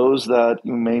those that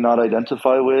you may not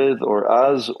identify with or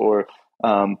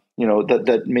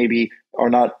that maybe are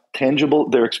not tangible,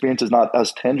 their experience is not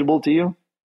as tangible to you,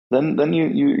 then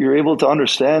you're able to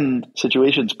understand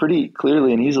situations pretty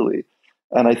clearly and easily.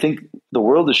 And I think the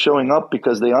world is showing up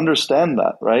because they understand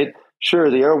that, right? Sure,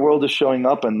 the Arab world is showing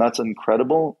up, and that's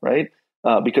incredible, right?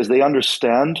 Because they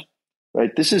understand,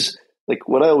 right? This is like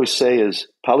what I always say is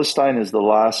Palestine is the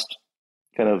last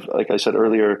kind of, like I said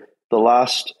earlier, the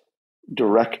last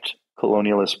direct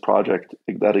colonialist project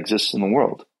that exists in the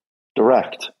world.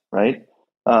 Direct, right?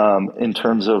 In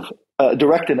terms of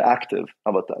direct and active.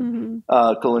 How about that?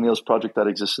 Colonialist project that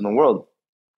exists in the world.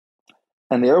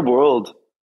 And the Arab world,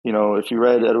 if you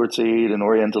read Edward Said and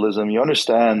Orientalism, you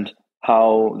understand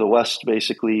how the West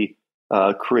basically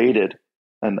created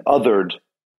and othered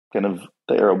kind of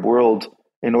the Arab world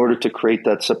in order to create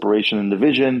that separation and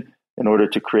division, in order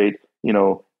to create,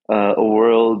 a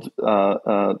world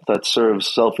that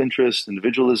serves self-interest,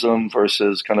 individualism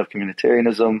versus kind of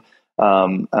communitarianism,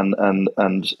 and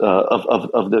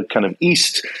of the kind of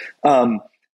East.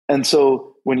 And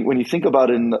so when you think about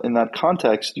it in that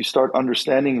context, you start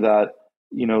understanding that,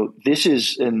 this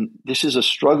is a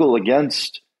struggle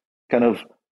against kind of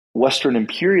Western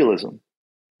imperialism,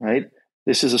 right?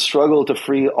 This is a struggle to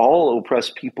free all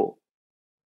oppressed people,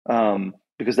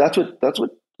 because that's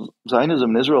what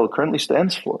Zionism in Israel currently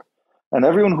stands for. And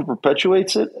everyone who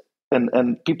perpetuates it,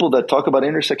 and people that talk about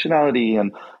intersectionality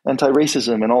and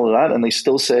anti-racism and all of that, and they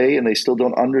still say, and they still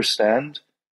don't understand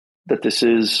that this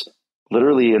is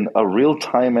literally a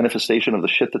real-time manifestation of the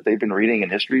shit that they've been reading in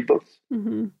history books.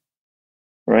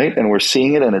 Right? And we're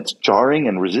seeing it, and it's jarring,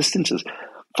 and resistance is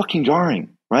fucking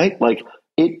jarring, right? Like,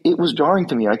 it was jarring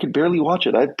to me. I could barely watch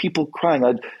it. I had people crying.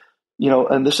 I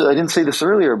didn't say this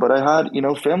earlier, but I had,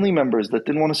 family members that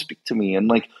didn't want to speak to me,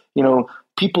 and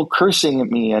people cursing at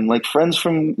me, and friends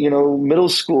from, middle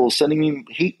school sending me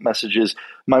hate messages.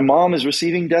 My mom is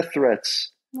receiving death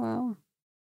threats. Wow.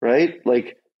 Right?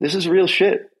 This is real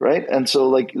shit. Right. And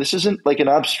so this isn't an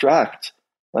abstract,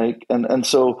 and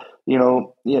so,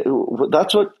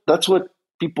 that's what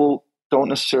people don't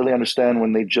necessarily understand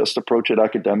when they just approach it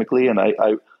academically. And I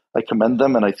commend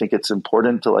them. And I think it's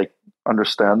important to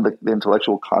understand the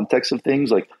intellectual context of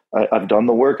things. I've done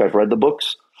the work, I've read the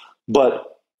books, but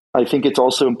I think it's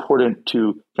also important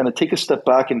to kind of take a step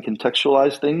back and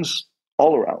contextualize things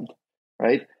all around.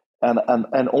 Right.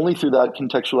 And only through that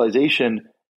contextualization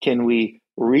can we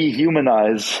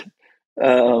rehumanize,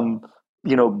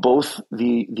 both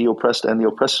the oppressed and the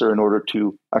oppressor in order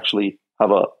to actually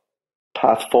have a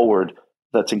path forward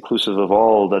that's inclusive of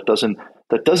all, that doesn't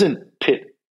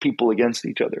pit people against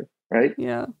each other, right?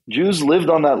 Yeah. Jews lived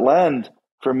on that land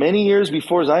for many years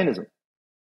before Zionism.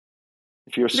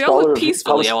 If you're a they scholar all of lived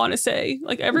peacefully, I want to say.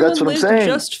 Everyone lived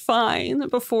just fine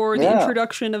before the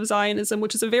introduction of Zionism,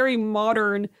 which is a very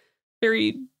modern,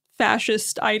 very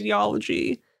fascist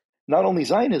ideology. Not only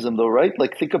Zionism, though, right?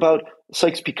 Think about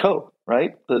Sykes-Picot,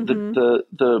 right?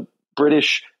 The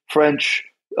British-French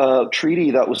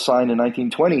treaty that was signed in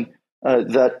 1920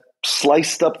 that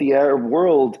sliced up the Arab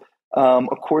world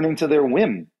according to their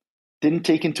whim, didn't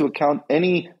take into account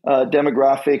any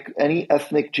demographic, any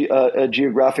ethnic,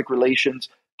 geographic relations,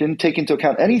 didn't take into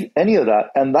account any of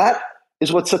that. And that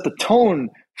is what set the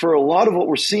tone for a lot of what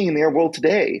we're seeing in the Arab world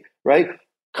today, right?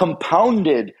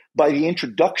 Compounded by the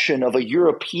introduction of a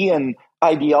European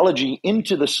ideology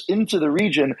into the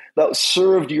region that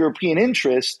served European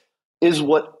interests is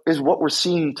what we're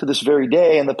seeing to this very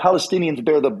day. And the Palestinians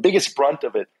bear the biggest brunt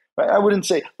of it. Right? I would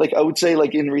say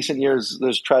in recent years,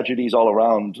 there's tragedies all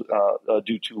around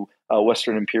due to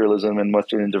Western imperialism and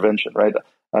Western intervention, right?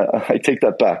 I take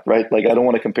that back, right? I don't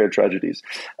want to compare tragedies.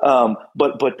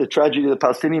 But the tragedy of the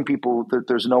Palestinian people,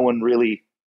 there's no one really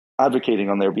advocating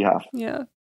on their behalf. Yeah.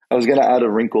 I was going to add a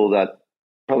wrinkle that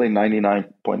probably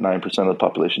 99.9% of the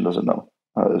population doesn't know,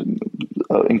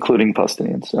 including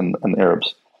Palestinians and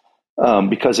Arabs,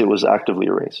 because it was actively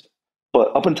erased.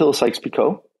 But up until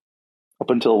Sykes-Picot, up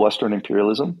until Western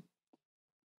imperialism,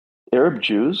 Arab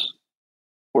Jews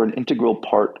were an integral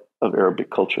part of Arabic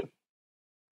culture.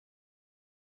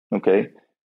 Okay?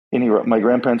 In Iraq, my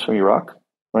grandparents from Iraq,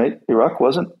 right? The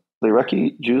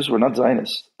Iraqi Jews were not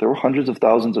Zionists. There were hundreds of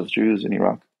thousands of Jews in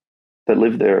Iraq that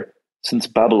lived there since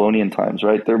Babylonian times,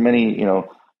 right? There are many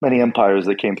empires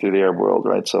that came through the Arab world,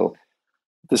 right? So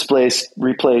displaced,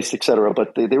 replaced, etc.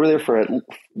 But they were there for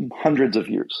hundreds of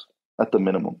years at the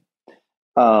minimum.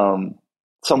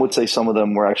 Some would say some of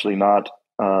them were actually not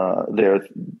there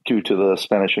due to the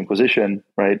Spanish Inquisition,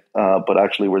 right? But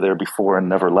actually were there before and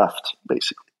never left,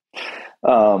 basically.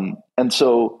 And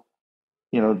so,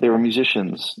 they were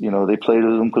musicians. They played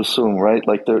with Kulthum, right?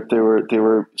 They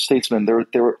were statesmen.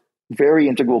 They were very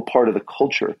integral part of the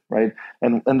culture, right?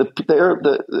 And I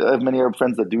have many Arab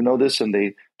friends that do know this, and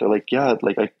they're like, yeah,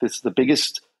 this is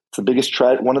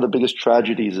one of the biggest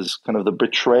tragedies is kind of the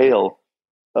betrayal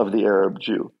of the Arab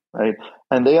Jew, right?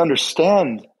 And they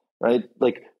understand, right?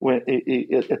 When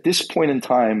at this point in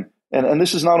time, and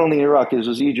this is not only Iraq, this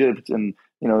was Egypt and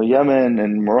Yemen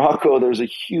and Morocco. There's a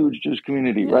huge Jewish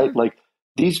community, right?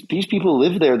 These people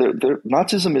live there.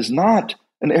 Nazism is not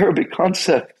an Arabic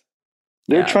concept.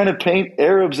 They're trying to paint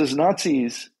Arabs as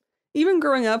Nazis. Even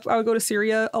growing up, I would go to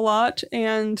Syria a lot,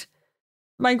 and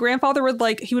my grandfather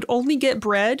he would only get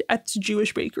bread at the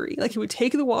Jewish bakery. Like, he would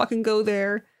take the walk and go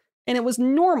there, and it was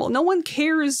normal. No one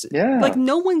cares. Yeah. Like,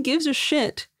 no one gives a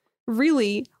shit,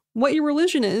 really, what your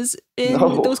religion is in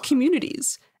those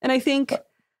communities. And I think,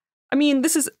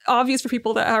 this is obvious for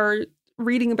people that are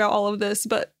reading about all of this,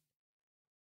 but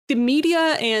the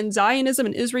media and Zionism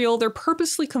and Israel, they're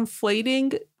purposely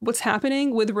conflating what's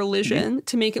happening with religion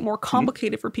to make it more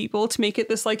complicated for people, to make it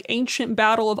this like ancient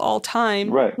battle of all time,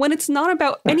 when it's not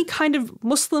about any kind of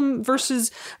Muslim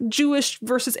versus Jewish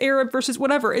versus Arab versus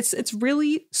whatever. It's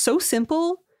really so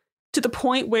simple to the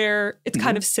point where it's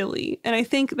kind of silly. And I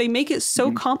think they make it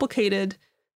so complicated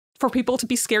for people to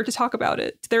be scared to talk about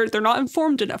it. They're not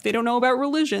informed enough. They don't know about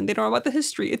religion. They don't know about the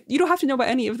history. You don't have to know about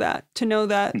any of that to know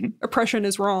that oppression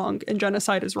is wrong and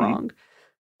genocide is wrong.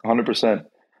 100%.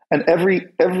 And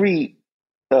every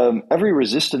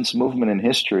resistance movement in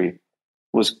history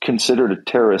was considered a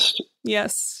terrorist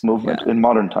movement in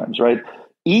modern times, right?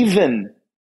 Even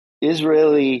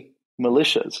Israeli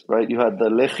militias, right? You had the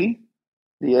Lehi,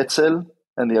 the Etzel,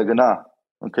 and the Haganah,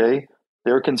 okay?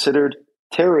 They were considered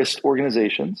terrorist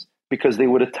organizations because they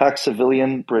would attack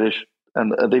civilian British,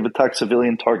 and they've attacked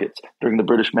civilian targets during the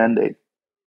British Mandate.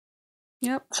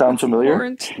 Yep. Sound familiar?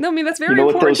 Important. No, that's very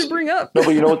important to bring up. No,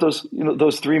 but you know what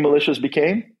those three militias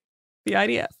became? The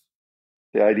IDF.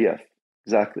 The IDF,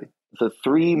 exactly. The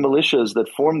three militias that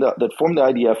formed the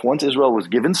IDF once Israel was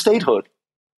given statehood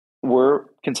were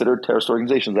considered terrorist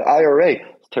organizations. The IRA,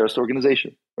 terrorist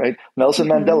organization, right? Nelson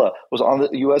Mandela was on the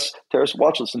U.S. terrorist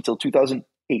watch list until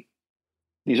 2008.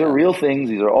 These are real things.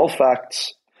 These are all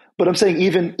facts. But I'm saying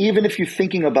even if you're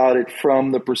thinking about it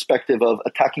from the perspective of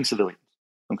attacking civilians,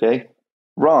 okay,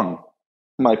 wrong,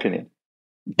 in my opinion.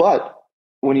 But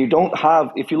when you don't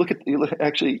have, if you look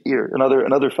actually here,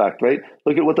 another fact, right?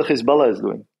 Look at what the Hezbollah is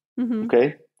doing.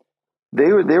 Okay,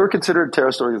 they were considered a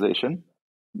terrorist organization.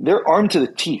 They're armed to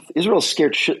the teeth. Israel's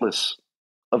scared shitless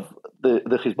of the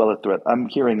Hezbollah threat. I'm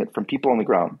hearing it from people on the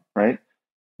ground, right?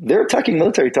 They're attacking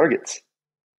military targets.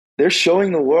 They're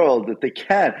showing the world that they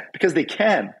can, because they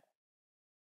can.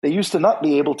 They used to not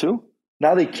be able to.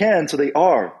 Now they can, so they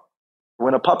are.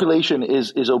 When a population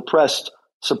is oppressed,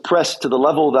 suppressed to the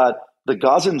level that the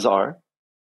Gazans are,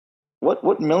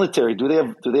 what military do they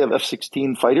have? Do they have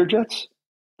F-16 fighter jets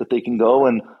that they can go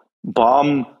and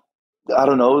bomb? I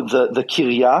don't know, the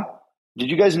Kiryat.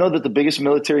 Did you guys know that the biggest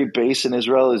military base in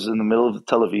Israel is in the middle of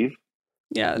Tel Aviv?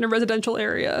 Yeah, in a residential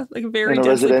area, like very in a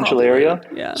residential area.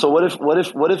 Yeah. So what if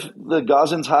the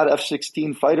Gazans had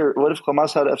F-16 fighter? What if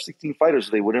Hamas had F-16 fighters?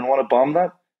 They wouldn't want to bomb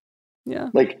that. Yeah.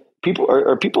 Like people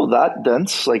are people that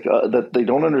dense, like that they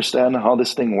don't understand how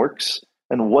this thing works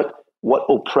and what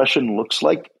oppression looks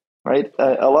like, right?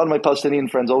 A lot of my Palestinian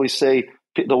friends always say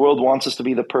the world wants us to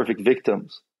be the perfect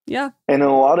victims. Yeah. And in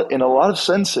a lot of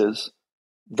senses,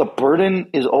 the burden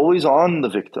is always on the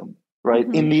victim, right?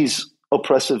 In these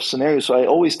oppressive scenarios. So I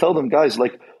always tell them, guys,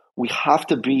 like, we have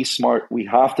to be smart. We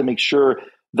have to make sure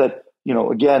that,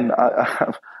 again,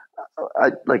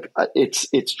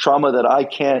 it's trauma that I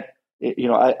can't,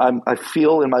 I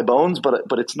feel in my bones, but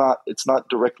it's not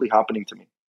directly happening to me.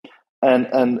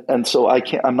 And so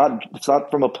it's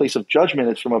not from a place of judgment.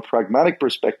 It's from a pragmatic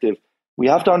perspective. We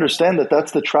have to understand that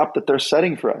that's the trap that they're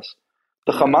setting for us.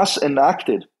 The Hamas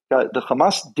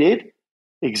did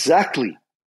exactly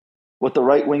what the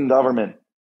right-wing government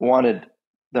wanted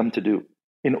them to do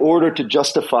in order to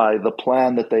justify the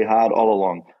plan that they had all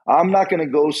along. I'm not going to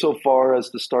go so far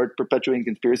as to start perpetuating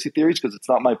conspiracy theories because it's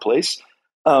not my place.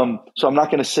 So I'm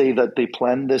not going to say that they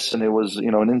planned this and it was,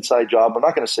 an inside job. I'm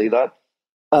not going to say that.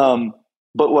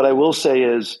 But what I will say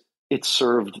is it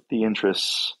served the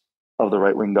interests of the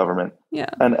right-wing government. Yeah.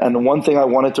 And one thing I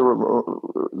wanted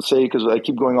to say, because I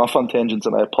keep going off on tangents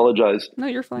and I apologize. No,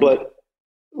 you're fine. But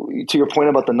to your point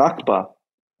about the Nakba,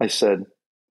 I said,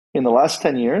 in the last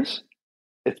 10 years,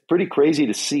 it's pretty crazy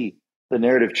to see the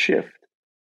narrative shift.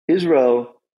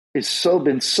 Israel has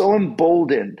been so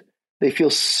emboldened. They feel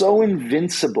so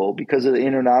invincible because of the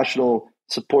international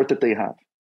support that they have.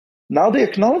 Now they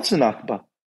acknowledge the Nakba.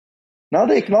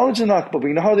 But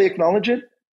you know how they acknowledge it?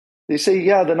 They say,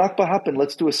 yeah, the Nakba happened.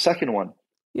 Let's do a second one.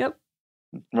 Yep.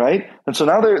 Right? And so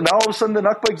now all of a sudden the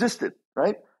Nakba existed,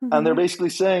 right? And they're basically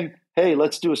saying, hey,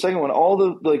 let's do a second one. All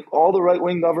the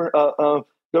right-wing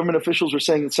government officials were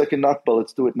saying the second Nakba.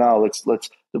 Let's do it now. And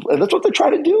that's what they're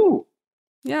trying to do.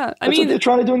 Yeah, that's what they're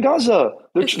trying to do in Gaza.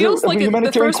 It feels like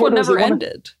the first one never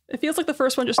ended. It feels like the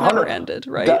first one just never ended,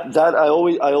 right? That I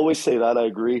always say that. I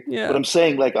agree. Yeah. But I'm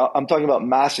saying, like, I'm talking about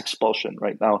mass expulsion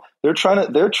right now. They're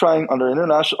trying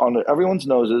under everyone's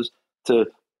noses to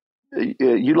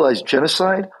utilize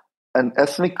genocide and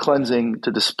ethnic cleansing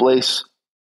to displace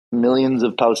millions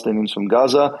of Palestinians from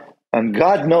Gaza. And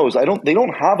God knows,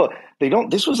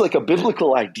 this was like a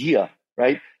biblical idea,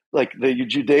 right? Like the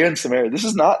Judea and Samaria. This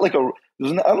is not like there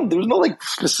was no like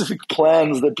specific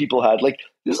plans that people had. Like,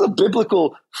 this is a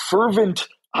biblical, fervent,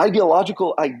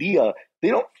 ideological idea. They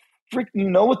don't freaking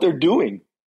know what they're doing.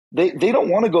 They don't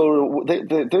want to go. They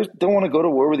don't want to go to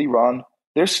war with Iran.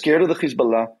 They're scared of the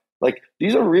Hezbollah. Like,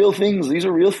 these are real things. These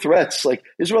are real threats. Like,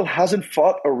 Israel hasn't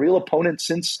fought a real opponent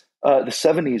since the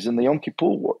 70s in the Yom Kippur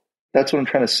War. That's what I'm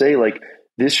trying to say. Like,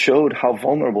 this showed how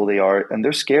vulnerable they are, and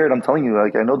they're scared. I'm telling you,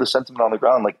 like, I know the sentiment on the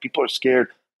ground. Like, people are scared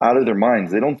out of their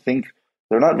minds. They're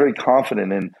not very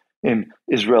confident in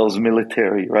Israel's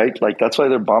military, right? Like, that's why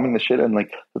they're bombing the shit, and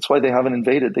like, that's why they haven't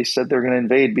invaded. They said they're going to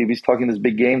invade. Bibi's talking this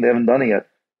big game. They haven't done it yet.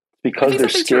 Because they're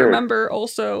scared. To remember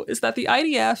also is that the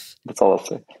IDF, that's all I'll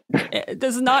say,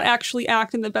 does not actually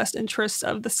act in the best interests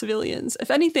of the civilians.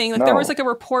 If anything, like, there was like a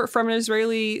report from an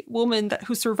Israeli woman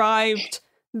who survived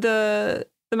the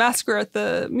massacre at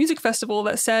the music festival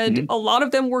that said a lot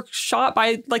of them were shot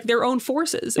by like their own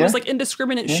forces. It was like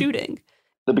indiscriminate shooting.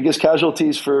 The biggest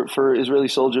casualties for Israeli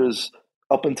soldiers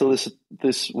up until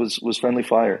this was friendly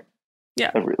fire.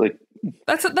 Yeah,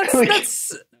 that's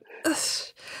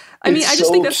I mean, I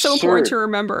just think that's so important to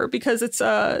remember, because it's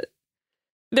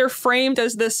they're framed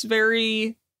as this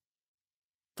very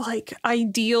like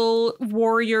ideal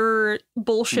warrior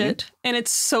bullshit, and it's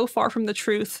so far from the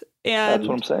truth. And that's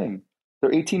what I'm saying.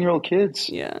 They're 18-year-old kids.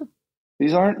 Yeah.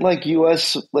 These aren't like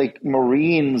US like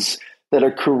Marines that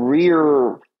are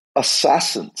career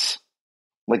assassins.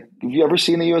 Like, have you ever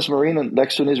seen a US Marine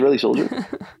next to an Israeli soldier?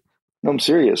 No, I'm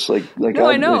serious. Like no,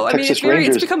 I know. I mean,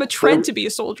 it's become a trend to be a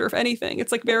soldier, if anything.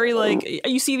 It's like very like,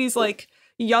 you see these like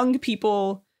young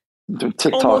people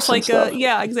almost like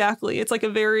yeah, exactly. It's like a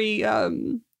very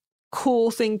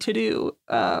cool thing to do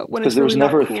when it's there was really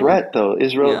never cool. A threat, though.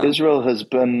 Israel has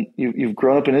been, you've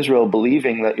grown up in Israel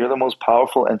believing that you're the most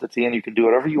powerful entity and you can do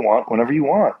whatever you want whenever you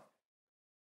want,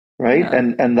 right?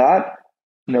 Yeah. And that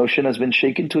notion has been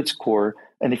shaken to its core.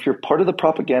 And if you're part of the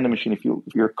propaganda machine, if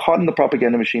you're caught in the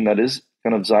propaganda machine that is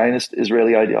kind of Zionist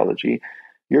Israeli ideology,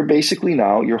 you're basically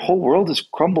now, your whole world is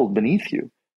crumbled beneath you,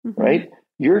 right?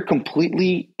 You're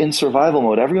completely in survival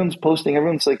mode. Everyone's posting,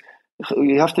 everyone's like,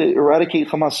 you have to eradicate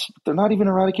Hamas. They're not even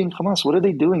eradicating Hamas. What are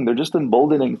they doing? They're just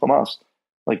emboldening Hamas.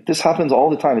 Like, this happens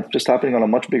all the time. It's just happening on a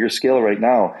much bigger scale right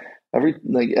now.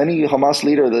 Any Hamas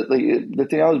leader that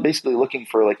Netanyahu is basically looking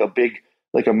for like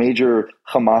a major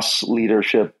Hamas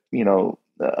leadership,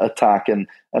 attack. And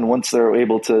once they're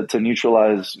able to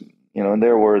neutralize, in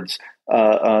their words,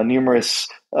 numerous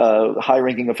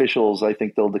high-ranking officials, I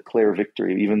think they'll declare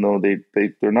victory, even though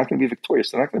they're not going to be victorious.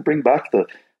 They're not going to bring back the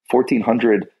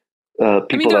 1,400 people.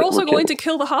 I mean, they're also going to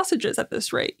kill the hostages at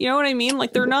this rate. You know what I mean?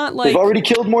 Like, they're not like... They've already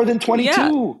killed more than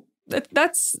 22. Yeah.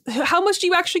 That's... How much do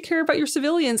you actually care about your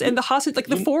civilians and the hostage, like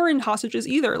the foreign hostages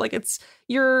either? Like, it's...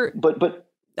 But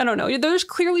I don't know. They're just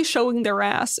clearly showing their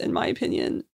ass, in my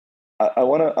opinion. I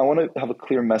want to have a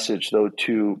clear message, though,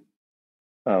 to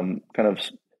kind of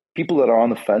people that are on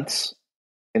the fence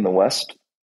in the West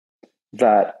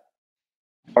that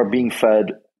are being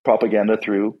fed propaganda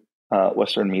through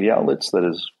Western media outlets that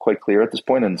is quite clear at this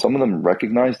point, and some of them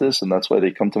recognize this, and that's why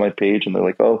they come to my page and they're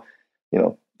like, "Oh,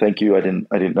 thank you. I didn't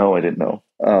know."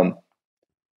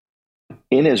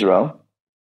 In Israel,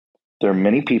 there are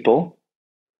many people,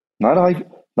 not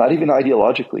even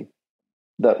ideologically,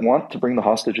 that want to bring the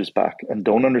hostages back and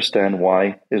don't understand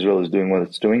why Israel is doing what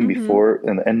it's doing before,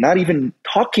 and not even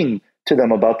talking to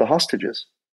them about the hostages.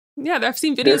 Yeah, I've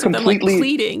seen videos of them like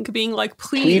pleading, being like,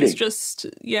 "Please, just."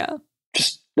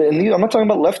 And I'm not talking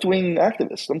about left-wing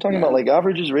activists. I'm talking about like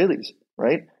average Israelis,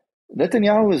 right?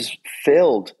 Netanyahu has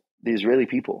failed the Israeli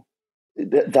people.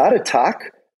 That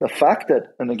attack, the fact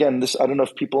that, and again, this, I don't know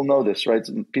if people know this, right?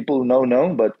 People who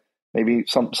know, but maybe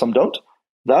some don't.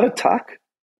 That attack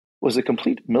was a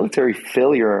complete military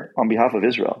failure on behalf of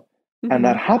Israel. And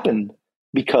that happened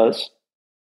because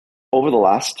over the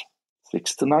last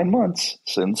 6 to 9 months,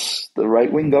 since the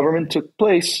right-wing government took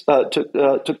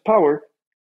power,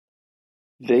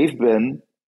 they've been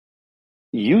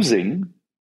using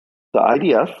the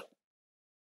IDF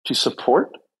to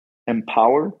support,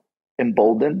 empower,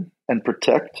 embolden, and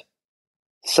protect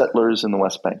settlers in the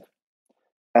West Bank.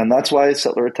 And that's why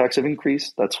settler attacks have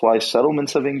increased. That's why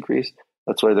settlements have increased.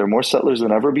 That's why there are more settlers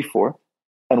than ever before.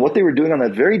 And what they were doing on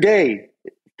that very day,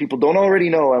 people don't already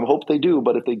know, I hope they do,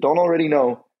 but if they don't already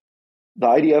know, the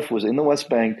IDF was in the West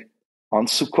Bank on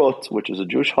Sukkot, which is a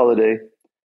Jewish holiday,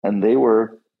 and they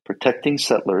were protecting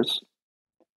settlers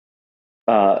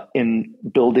in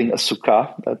building a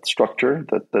sukkah, that structure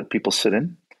that people sit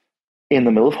in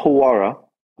the middle of Hawara,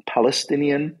 a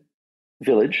Palestinian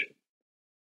village,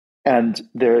 and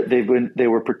they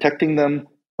were protecting them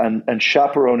and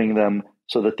chaperoning them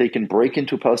so that they can break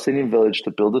into a Palestinian village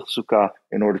to build a sukkah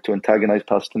in order to antagonize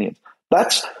Palestinians.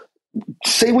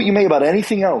 Say what you may about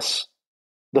anything else.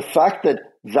 The fact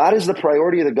that is the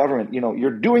priority of the government.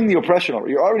 You're doing the oppression.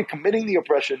 You're already committing the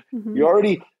oppression. Mm-hmm. You're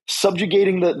already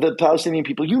subjugating the Palestinian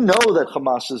people. You know that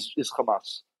Hamas is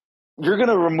Hamas. You're going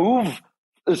to remove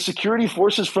the security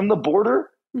forces from the border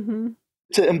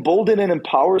to embolden and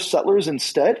empower settlers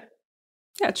instead?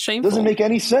 Yeah, it's shameful. Doesn't make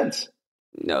any sense.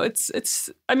 No,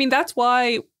 I mean, that's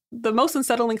why the most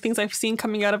unsettling things I've seen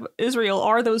coming out of Israel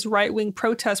are those right-wing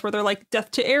protests where they're like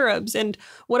death to Arabs and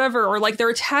whatever, or like they're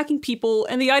attacking people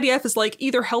and the IDF is like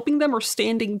either helping them or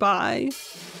standing by.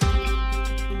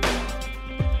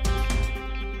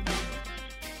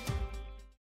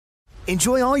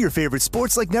 Enjoy all your favorite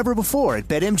sports like never before at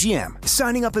BetMGM.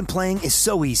 Signing up and playing is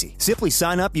so easy. Simply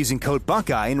sign up using code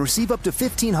Buckeye and receive up to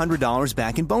 $1,500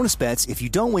 back in bonus bets if you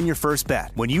don't win your first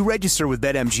bet. When you register with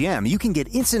BetMGM, you can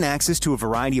get instant access to a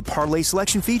variety of parlay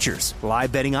selection features,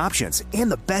 live betting options, and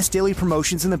the best daily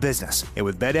promotions in the business. And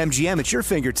with BetMGM at your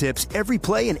fingertips, every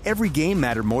play and every game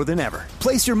matter more than ever.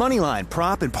 Place your moneyline,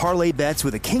 prop, and parlay bets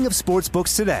with the king of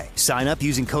sportsbooks today. Sign up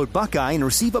using code Buckeye and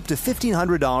receive up to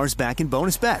 $1,500 back in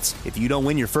bonus bets if you don't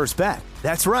win your first bet.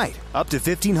 That's right, up to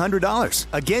 $1,500.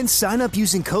 Again, sign up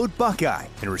using code Buckeye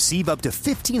and receive up to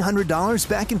 $1,500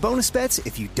 back in bonus bets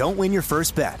if you don't win your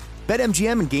first bet.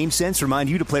 BetMGM and GameSense remind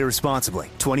you to play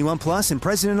responsibly. 21 plus and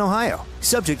present in Ohio.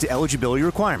 Subject to eligibility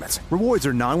requirements. Rewards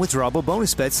are non-withdrawable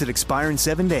bonus bets that expire in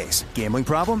 7 days. Gambling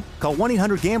problem? Call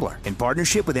 1-800-GAMBLER in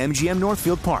partnership with MGM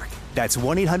Northfield Park. That's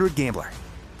 1-800-GAMBLER.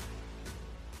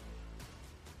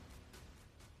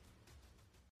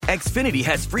 Xfinity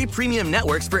has free premium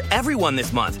networks for everyone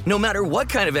this month, no matter what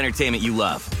kind of entertainment you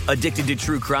love. Addicted to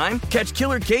true crime? Catch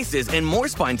killer cases and more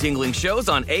spine-tingling shows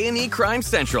on A&E Crime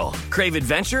Central. Crave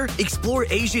adventure? Explore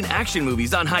Asian action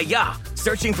movies on Hi-Ya.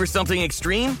 Searching for something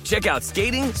extreme? Check out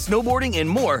skating, snowboarding, and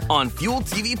more on Fuel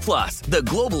TV Plus, the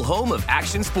global home of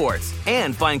action sports.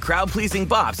 And find crowd-pleasing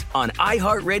bops on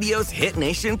iHeartRadio's Hit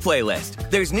Nation playlist.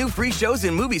 There's new free shows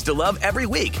and movies to love every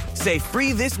week. Say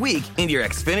free this week in your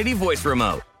Xfinity voice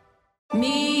remote.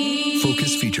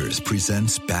 Focus Features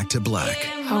presents Back to Black.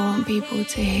 I want people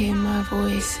to hear my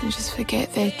voice and just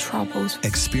forget their troubles.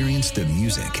 Experience the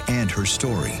music and her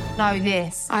story. Know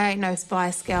this, I ain't no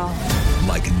Spice Girl.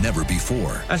 Like never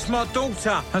before. That's my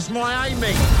daughter. That's my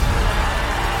Amy.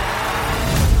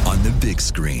 On the big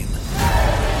screen.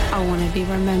 I want to be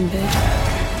remembered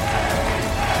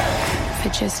for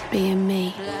just being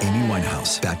me. Amy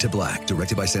Winehouse, Back to Black,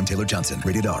 directed by Sam Taylor Johnson.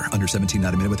 Rated R, under 17,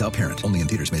 not a minute without parent. Only in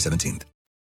theaters May 17th.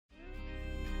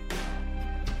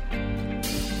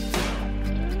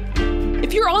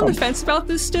 If you're on the fence about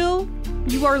this still,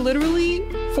 you are literally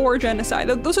for genocide.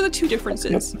 Those are the two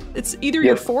differences. Yep. It's either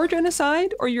you're for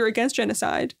genocide or you're against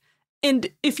genocide. And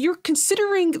if you're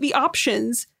considering the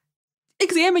options,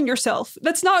 examine yourself.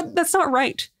 That's not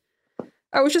right.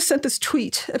 I was just sent this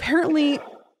tweet. Apparently,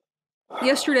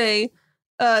 yesterday,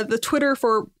 the Twitter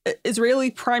for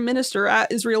Israeli Prime Minister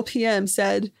at Israel PM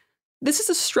said, "This is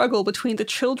a struggle between the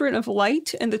children of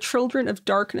light and the children of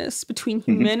darkness, between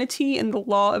humanity and the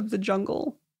law of the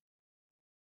jungle."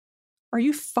 Are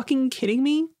you fucking kidding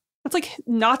me? That's like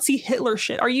Nazi Hitler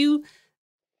shit.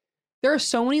 There are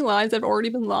so many lives that have already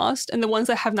been lost, and the ones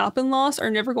that have not been lost are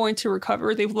never going to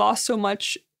recover. They've lost so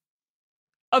much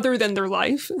other than their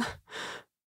life.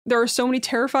 There are so many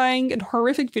terrifying and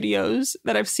horrific videos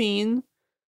that I've seen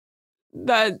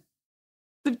that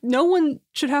no one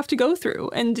should have to go through.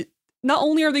 And not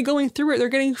only are they going through it, they're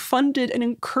getting funded and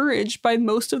encouraged by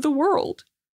most of the world.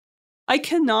 I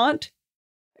cannot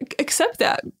accept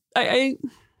that.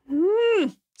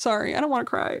 Sorry, I don't want to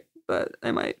cry, but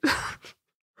I might.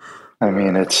 I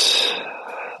mean, that's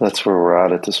where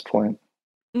we're at this point.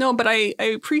 No, but I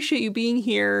appreciate you being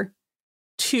here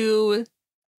to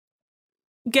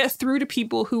get through to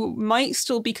people who might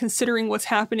still be considering what's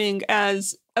happening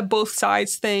as a both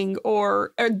sides thing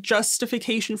or a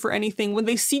justification for anything when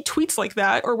they see tweets like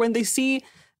that, or when they see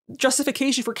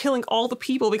justification for killing all the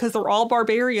people because they're all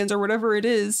barbarians or whatever it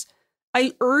is.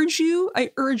 I urge you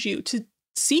to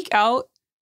seek out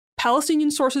Palestinian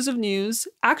sources of news,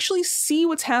 actually see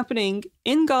what's happening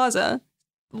in Gaza,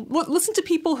 listen to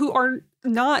people who are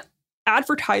not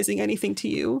advertising anything to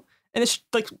you and it's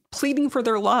like pleading for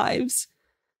their lives.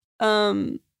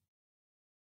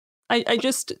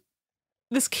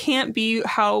 This can't be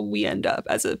how we end up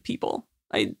as a people.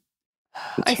 It's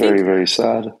very, very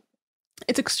sad.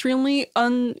 It's extremely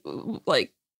no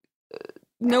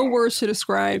words to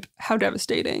describe how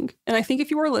devastating. And I think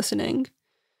if you are listening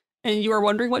and you are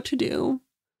wondering what to do,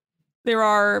 there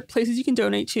are places you can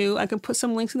donate to. I can put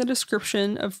some links in the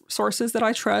description of sources that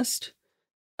I trust,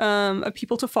 of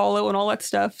people to follow and all that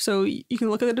stuff. So you can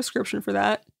look at the description for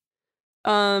that.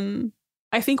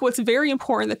 I think what's very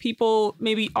important that people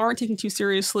maybe aren't taking too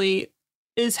seriously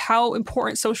is how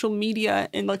important social media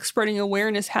and like spreading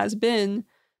awareness has been,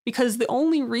 because the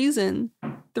only reason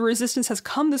the resistance has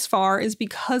come this far is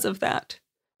because of that,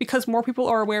 because more people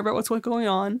are aware about what's going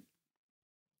on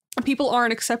and people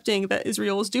aren't accepting that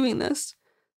Israel is doing this.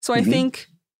 So I think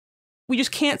we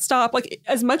just can't stop. Like,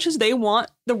 as much as they want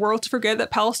the world to forget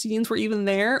that Palestinians were even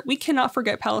there, we cannot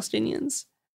forget Palestinians.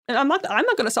 And I'm not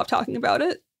going to stop talking about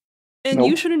it. And Nope.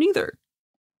 You shouldn't either.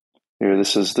 Here,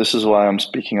 this is why I'm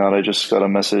speaking out. I just got a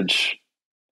message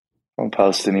from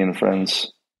Palestinian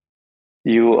friends.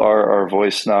 You are our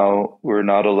voice now. We're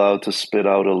not allowed to spit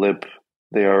out a lip.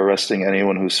 They are arresting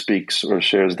anyone who speaks or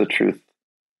shares the truth.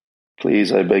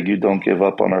 Please, I beg you, don't give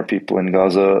up on our people in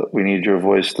Gaza. We need your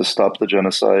voice to stop the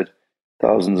genocide.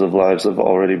 Thousands of lives have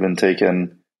already been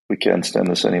taken. We can't stand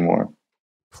this anymore.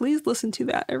 Please listen to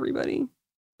that, everybody.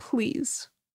 Please.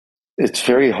 It's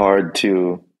very hard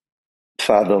to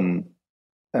fathom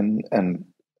and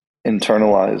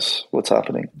internalize what's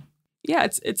happening. Yeah,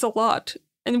 it's a lot.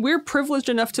 And we're privileged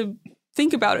enough to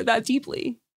think about it that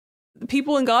deeply. The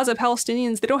people in Gaza,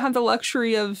 Palestinians, they don't have the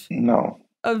luxury of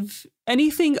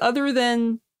anything other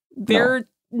than their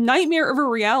nightmare of a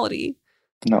reality.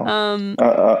 No.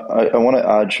 I want to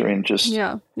add, Shireen, just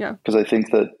because I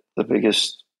think that the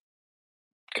biggest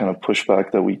kind of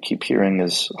pushback that we keep hearing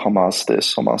is Hamas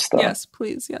this, Hamas that. Yes,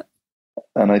 please, yeah.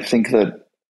 And I think that,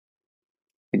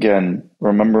 again,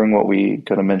 remembering what we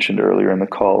kind of mentioned earlier in the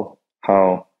call,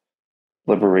 how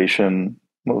liberation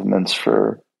movements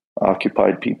for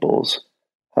occupied peoples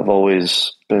have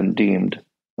always been deemed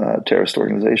terrorist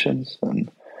organizations, and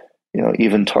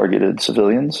even targeted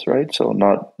civilians, right? So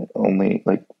not only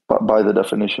like by the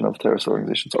definition of terrorist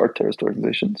organizations are terrorist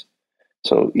organizations.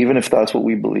 So even if that's what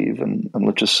we believe, and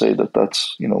let's just say that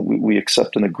that's we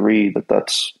accept and agree that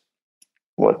that's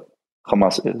what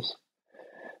Hamas is.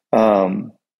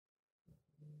 I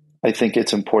think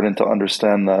it's important to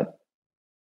understand that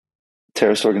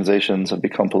terrorist organizations have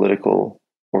become political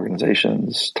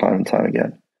organizations time and time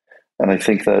again. And I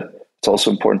think that it's also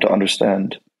important to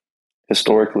understand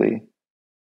historically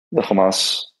the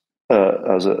Hamas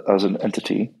as an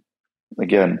entity,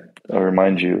 again, I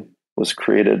remind you, was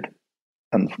created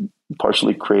and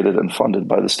partially created and funded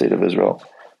by the State of Israel,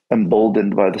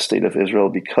 emboldened by the State of Israel,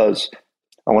 because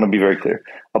I want to be very clear.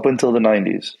 Up until the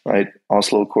 90s, right?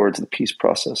 Oslo Accords, the peace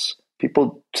process.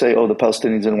 People say, oh, the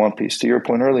Palestinians didn't want peace. To your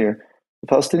point earlier, the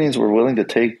Palestinians were willing to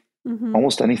take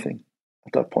almost anything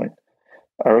at that point.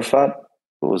 Arafat,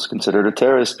 who was considered a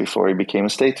terrorist before he became a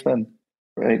statesman,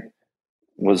 right,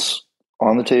 was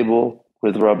on the table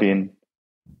with Rabin,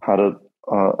 had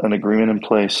an agreement in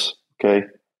place, okay?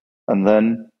 And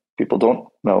then people don't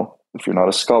know. If you're not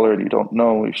a scholar and you don't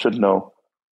know, you should know.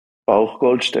 Baruch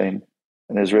Goldstein,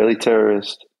 an Israeli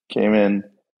terrorist, came in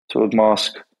to a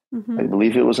mosque. I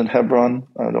believe it was in Hebron.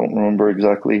 I don't remember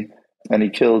exactly. And he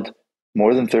killed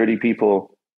more than 30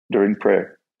 people during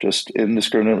prayer, just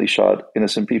indiscriminately shot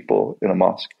innocent people in a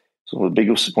mosque. So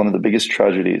one of the biggest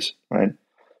tragedies, right?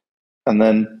 And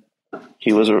then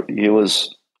he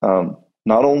was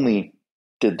not only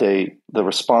did the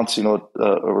response,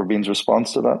 Rabin's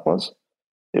response to that was,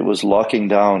 it was locking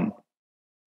down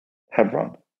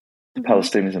Hebron, the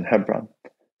Palestinians in Hebron.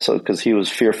 So, because he was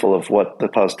fearful of what the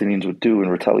Palestinians would do in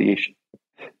retaliation.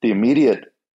 The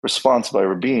immediate response by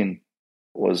Rabin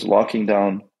was locking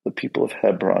down the people of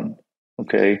Hebron,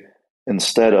 okay,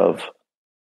 instead of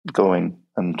going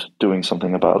and doing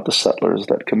something about the settlers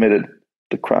that committed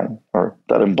the crime, or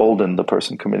that emboldened the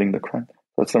person committing the crime.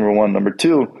 That's number one. Number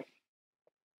two,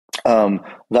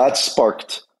 that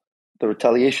sparked the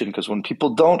retaliation, because when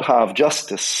people don't have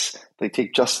justice, they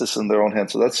take justice in their own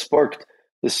hands. So that sparked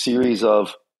this series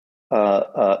of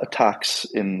attacks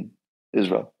in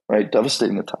Israel, right?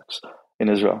 Devastating attacks in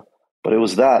Israel. But it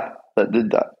was that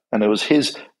did that, and it was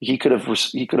he could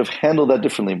have handled that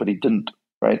differently, but he didn't,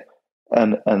 right?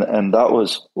 And that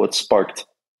was what sparked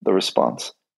the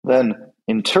response. Then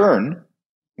in turn,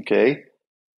 okay,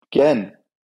 again,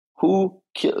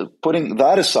 putting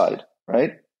that aside,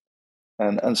 right?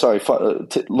 And sorry,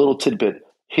 little tidbit,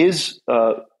 his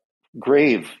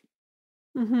grave,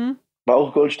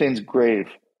 Baruch Goldstein's grave,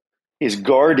 is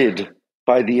guarded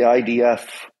by the IDF,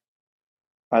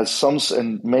 as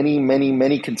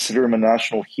many consider him a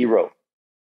national hero.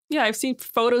 Yeah, I've seen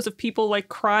photos of people like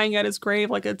crying at his grave,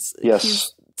 like Yes.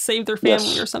 he's saved their family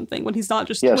Yes. or something. When he's not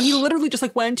just Yes. when he literally just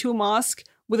like went into a mosque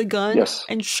with a gun Yes.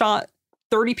 and shot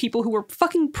 30 people who were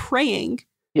fucking praying.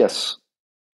 Yes.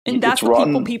 And that's It's the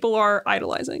rotten. people are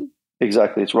idolizing.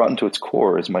 Exactly. It's rotten to its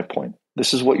core, is my point.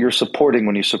 This is what you're supporting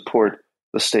when you support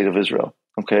the state of Israel.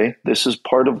 Okay? This is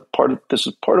part of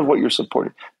what you're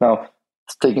supporting. Now,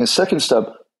 taking a second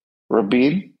step,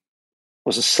 Rabin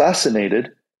was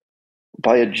assassinated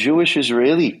by a Jewish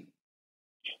Israeli,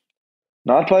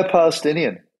 not by a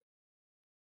Palestinian.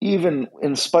 Even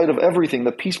in spite of everything,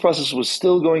 the peace process was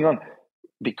still going on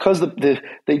because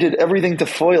they did everything to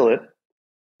foil it,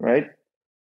 right?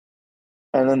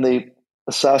 And then they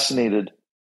assassinated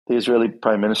the Israeli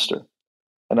prime minister.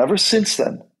 And ever since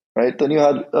then, right? Then you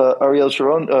had Ariel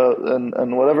Sharon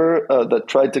and whatever that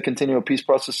tried to continue a peace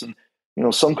process in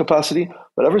some capacity.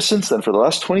 But ever since then, for the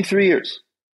last 23 years,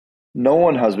 no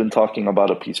one has been talking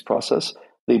about a peace process.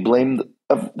 They blame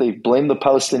the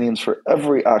Palestinians for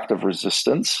every act of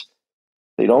resistance.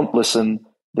 They don't listen.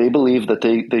 They believe that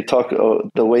they talk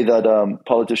the way that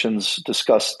politicians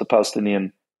discuss the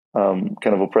Palestinian kind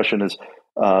of oppression is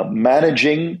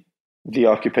managing the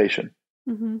occupation.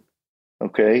 Mm-hmm.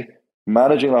 Okay?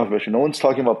 Managing the occupation. No one's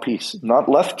talking about peace. Not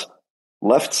left,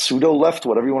 pseudo-left,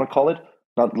 whatever you want to call it.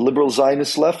 Not liberal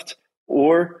Zionist left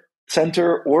or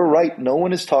center or right. No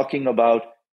one is talking about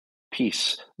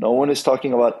peace. No one is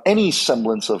talking about any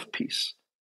semblance of peace.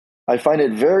 I find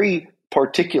it very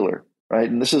particular, right?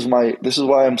 And this is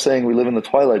why I'm saying we live in the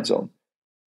twilight zone.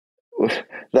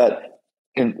 That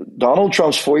in Donald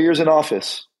Trump's 4 years in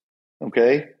office,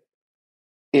 okay,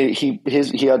 he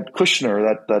had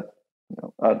Kushner that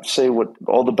I'd say what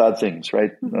all the bad things,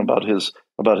 right, about his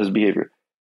behavior.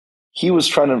 He was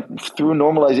trying to, through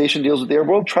normalization deals with the Arab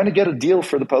world, trying to get a deal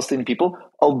for the Palestinian people,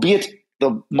 albeit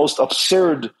the most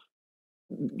absurd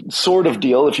sort of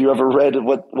deal, if you ever read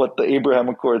what the Abraham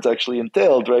Accords actually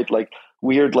entailed, right? Like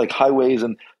weird, like highways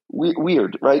and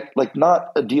weird, right? Like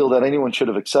not a deal that anyone should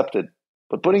have accepted.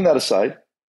 But putting that aside,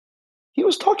 he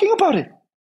was talking about it.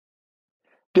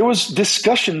 There was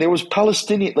discussion. There was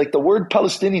Palestinian, like the word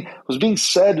Palestinian was being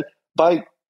said by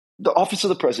the office of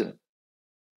the president.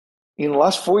 In the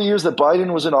last 4 years that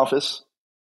Biden was in office,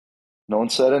 no one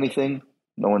said anything.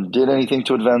 No one did anything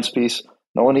to advance peace.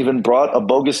 No one even brought a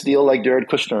bogus deal like Jared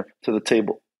Kushner to the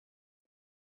table.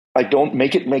 I don't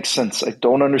make it make sense. I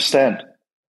don't understand.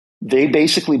 They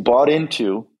basically bought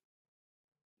into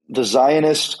the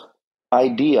Zionist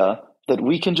idea that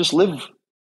we can just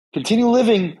continue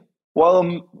living while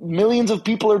millions of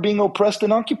people are being oppressed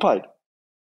and occupied.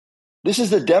 This is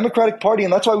the Democratic Party,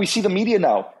 and that's why we see the media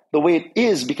now the way it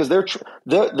is, because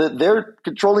they're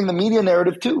controlling the media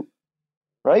narrative too,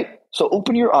 right? So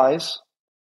open your eyes,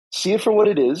 see it for what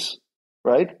it is,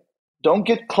 right? Don't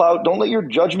let your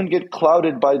judgment get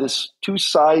clouded by this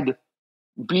two-side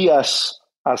BS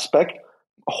aspect.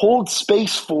 Hold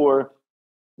space for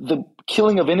the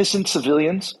killing of innocent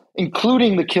civilians,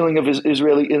 including the killing of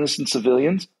Israeli innocent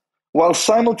civilians, while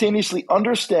simultaneously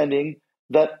understanding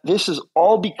that this is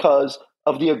all because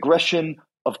of the aggression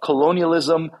of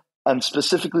colonialism and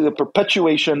specifically the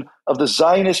perpetuation of the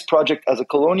Zionist project as a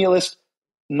colonialist,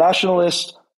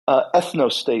 nationalist,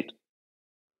 ethno-state.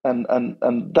 And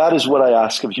that is what I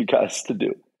ask of you guys to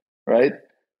do, right?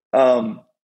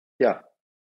 Yeah.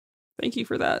 Thank you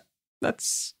for that.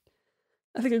 That's,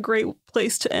 I think, a great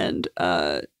place to end.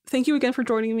 Thank you again for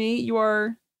joining me. You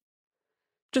are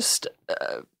just,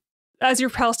 as your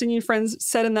Palestinian friends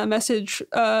said in that message,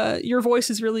 your voice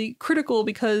is really critical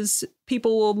because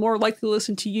people will more likely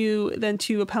listen to you than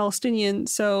to a Palestinian.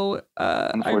 So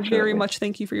I very much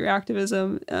thank you for your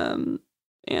activism.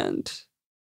 And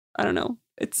I don't know,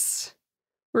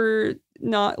 we're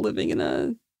not living in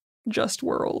a just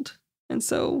world. And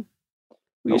so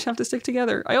we just have to stick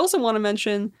together. I also want to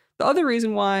mention the other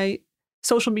reason why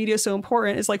social media is so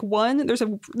important is, like, one, there's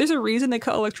a reason they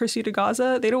cut electricity to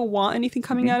Gaza. They don't want anything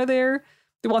coming out of there.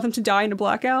 They want them to die in a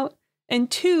blackout.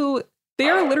 And two, they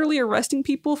are literally arresting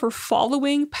people for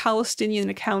following Palestinian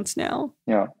accounts now.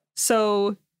 Yeah.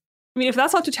 So, I mean, if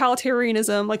that's not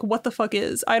totalitarianism, like, what the fuck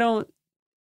is? Well,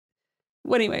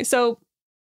 anyway, so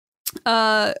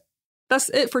that's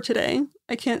it for today.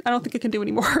 I don't think I can do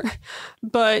any more.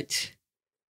 But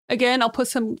again, I'll put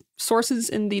some sources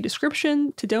in the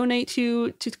description to donate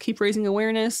to keep raising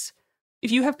awareness.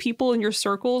 If you have people in your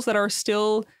circles that are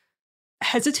still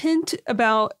hesitant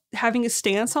about having a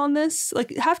stance on this,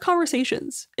 like, have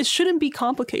conversations. It shouldn't be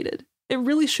complicated. It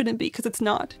really shouldn't be, because it's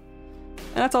not.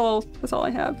 And that's all I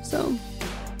have. So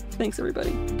thanks,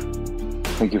 everybody.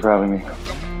 Thank you for having me.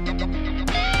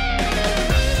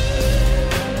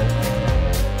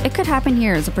 It Could Happen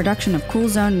Here is a production of Cool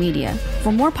Zone Media.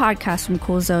 For more podcasts from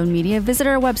Cool Zone Media, visit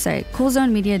our website,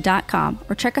 coolzonemedia.com,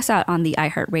 or check us out on the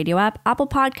iHeartRadio app, Apple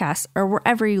Podcasts, or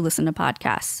wherever you listen to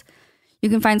podcasts. You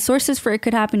can find sources for It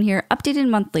Could Happen Here updated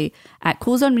monthly at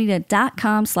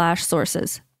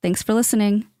coolzonemedia.com/sources. Thanks for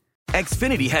listening.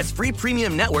 Xfinity has free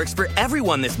premium networks for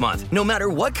everyone this month, no matter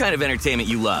what kind of entertainment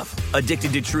you love.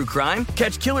 Addicted to true crime?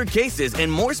 Catch killer cases and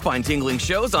more spine-tingling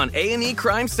shows on A&E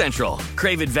Crime Central.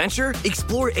 Crave adventure?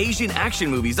 Explore Asian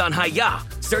action movies on Hi-Ya.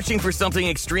 Searching for something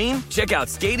extreme? Check out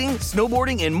skating,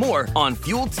 snowboarding, and more on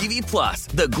Fuel TV Plus,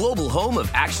 the global home of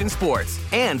action sports.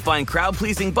 And find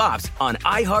crowd-pleasing bops on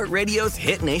iHeartRadio's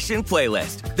Hit Nation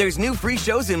playlist. There's new free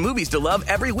shows and movies to love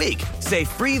every week. Say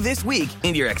free this week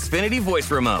in your Xfinity voice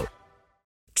remote.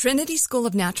 Trinity School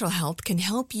of Natural Health can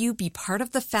help you be part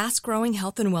of the fast-growing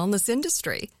health and wellness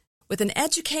industry. With an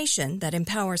education that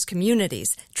empowers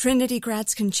communities, Trinity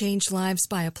grads can change lives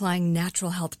by applying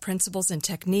natural health principles and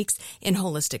techniques in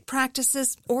holistic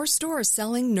practices or stores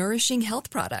selling nourishing health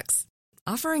products.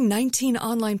 Offering 19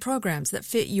 online programs that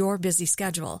fit your busy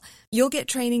schedule, you'll get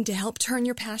training to help turn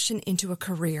your passion into a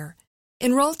career.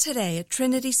 Enroll today at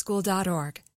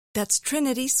trinityschool.org. That's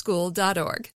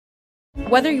trinityschool.org.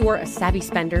 Whether you're a savvy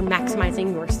spender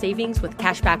maximizing your savings with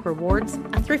cashback rewards,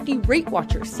 a thrifty rate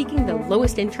watcher seeking the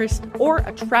lowest interest, or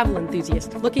a travel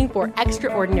enthusiast looking for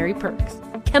extraordinary perks,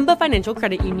 Kemba Financial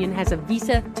Credit Union has a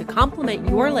visa to complement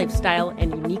your lifestyle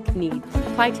and unique needs.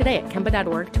 Apply today at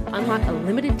Kemba.org to unlock a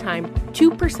limited-time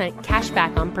 2% cash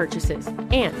back on purchases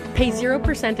and pay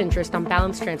 0% interest on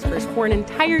balance transfers for an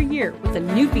entire year with a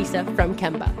new visa from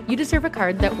Kemba. You deserve a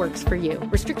card that works for you.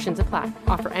 Restrictions apply.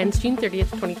 Offer ends June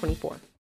 30th, 2024.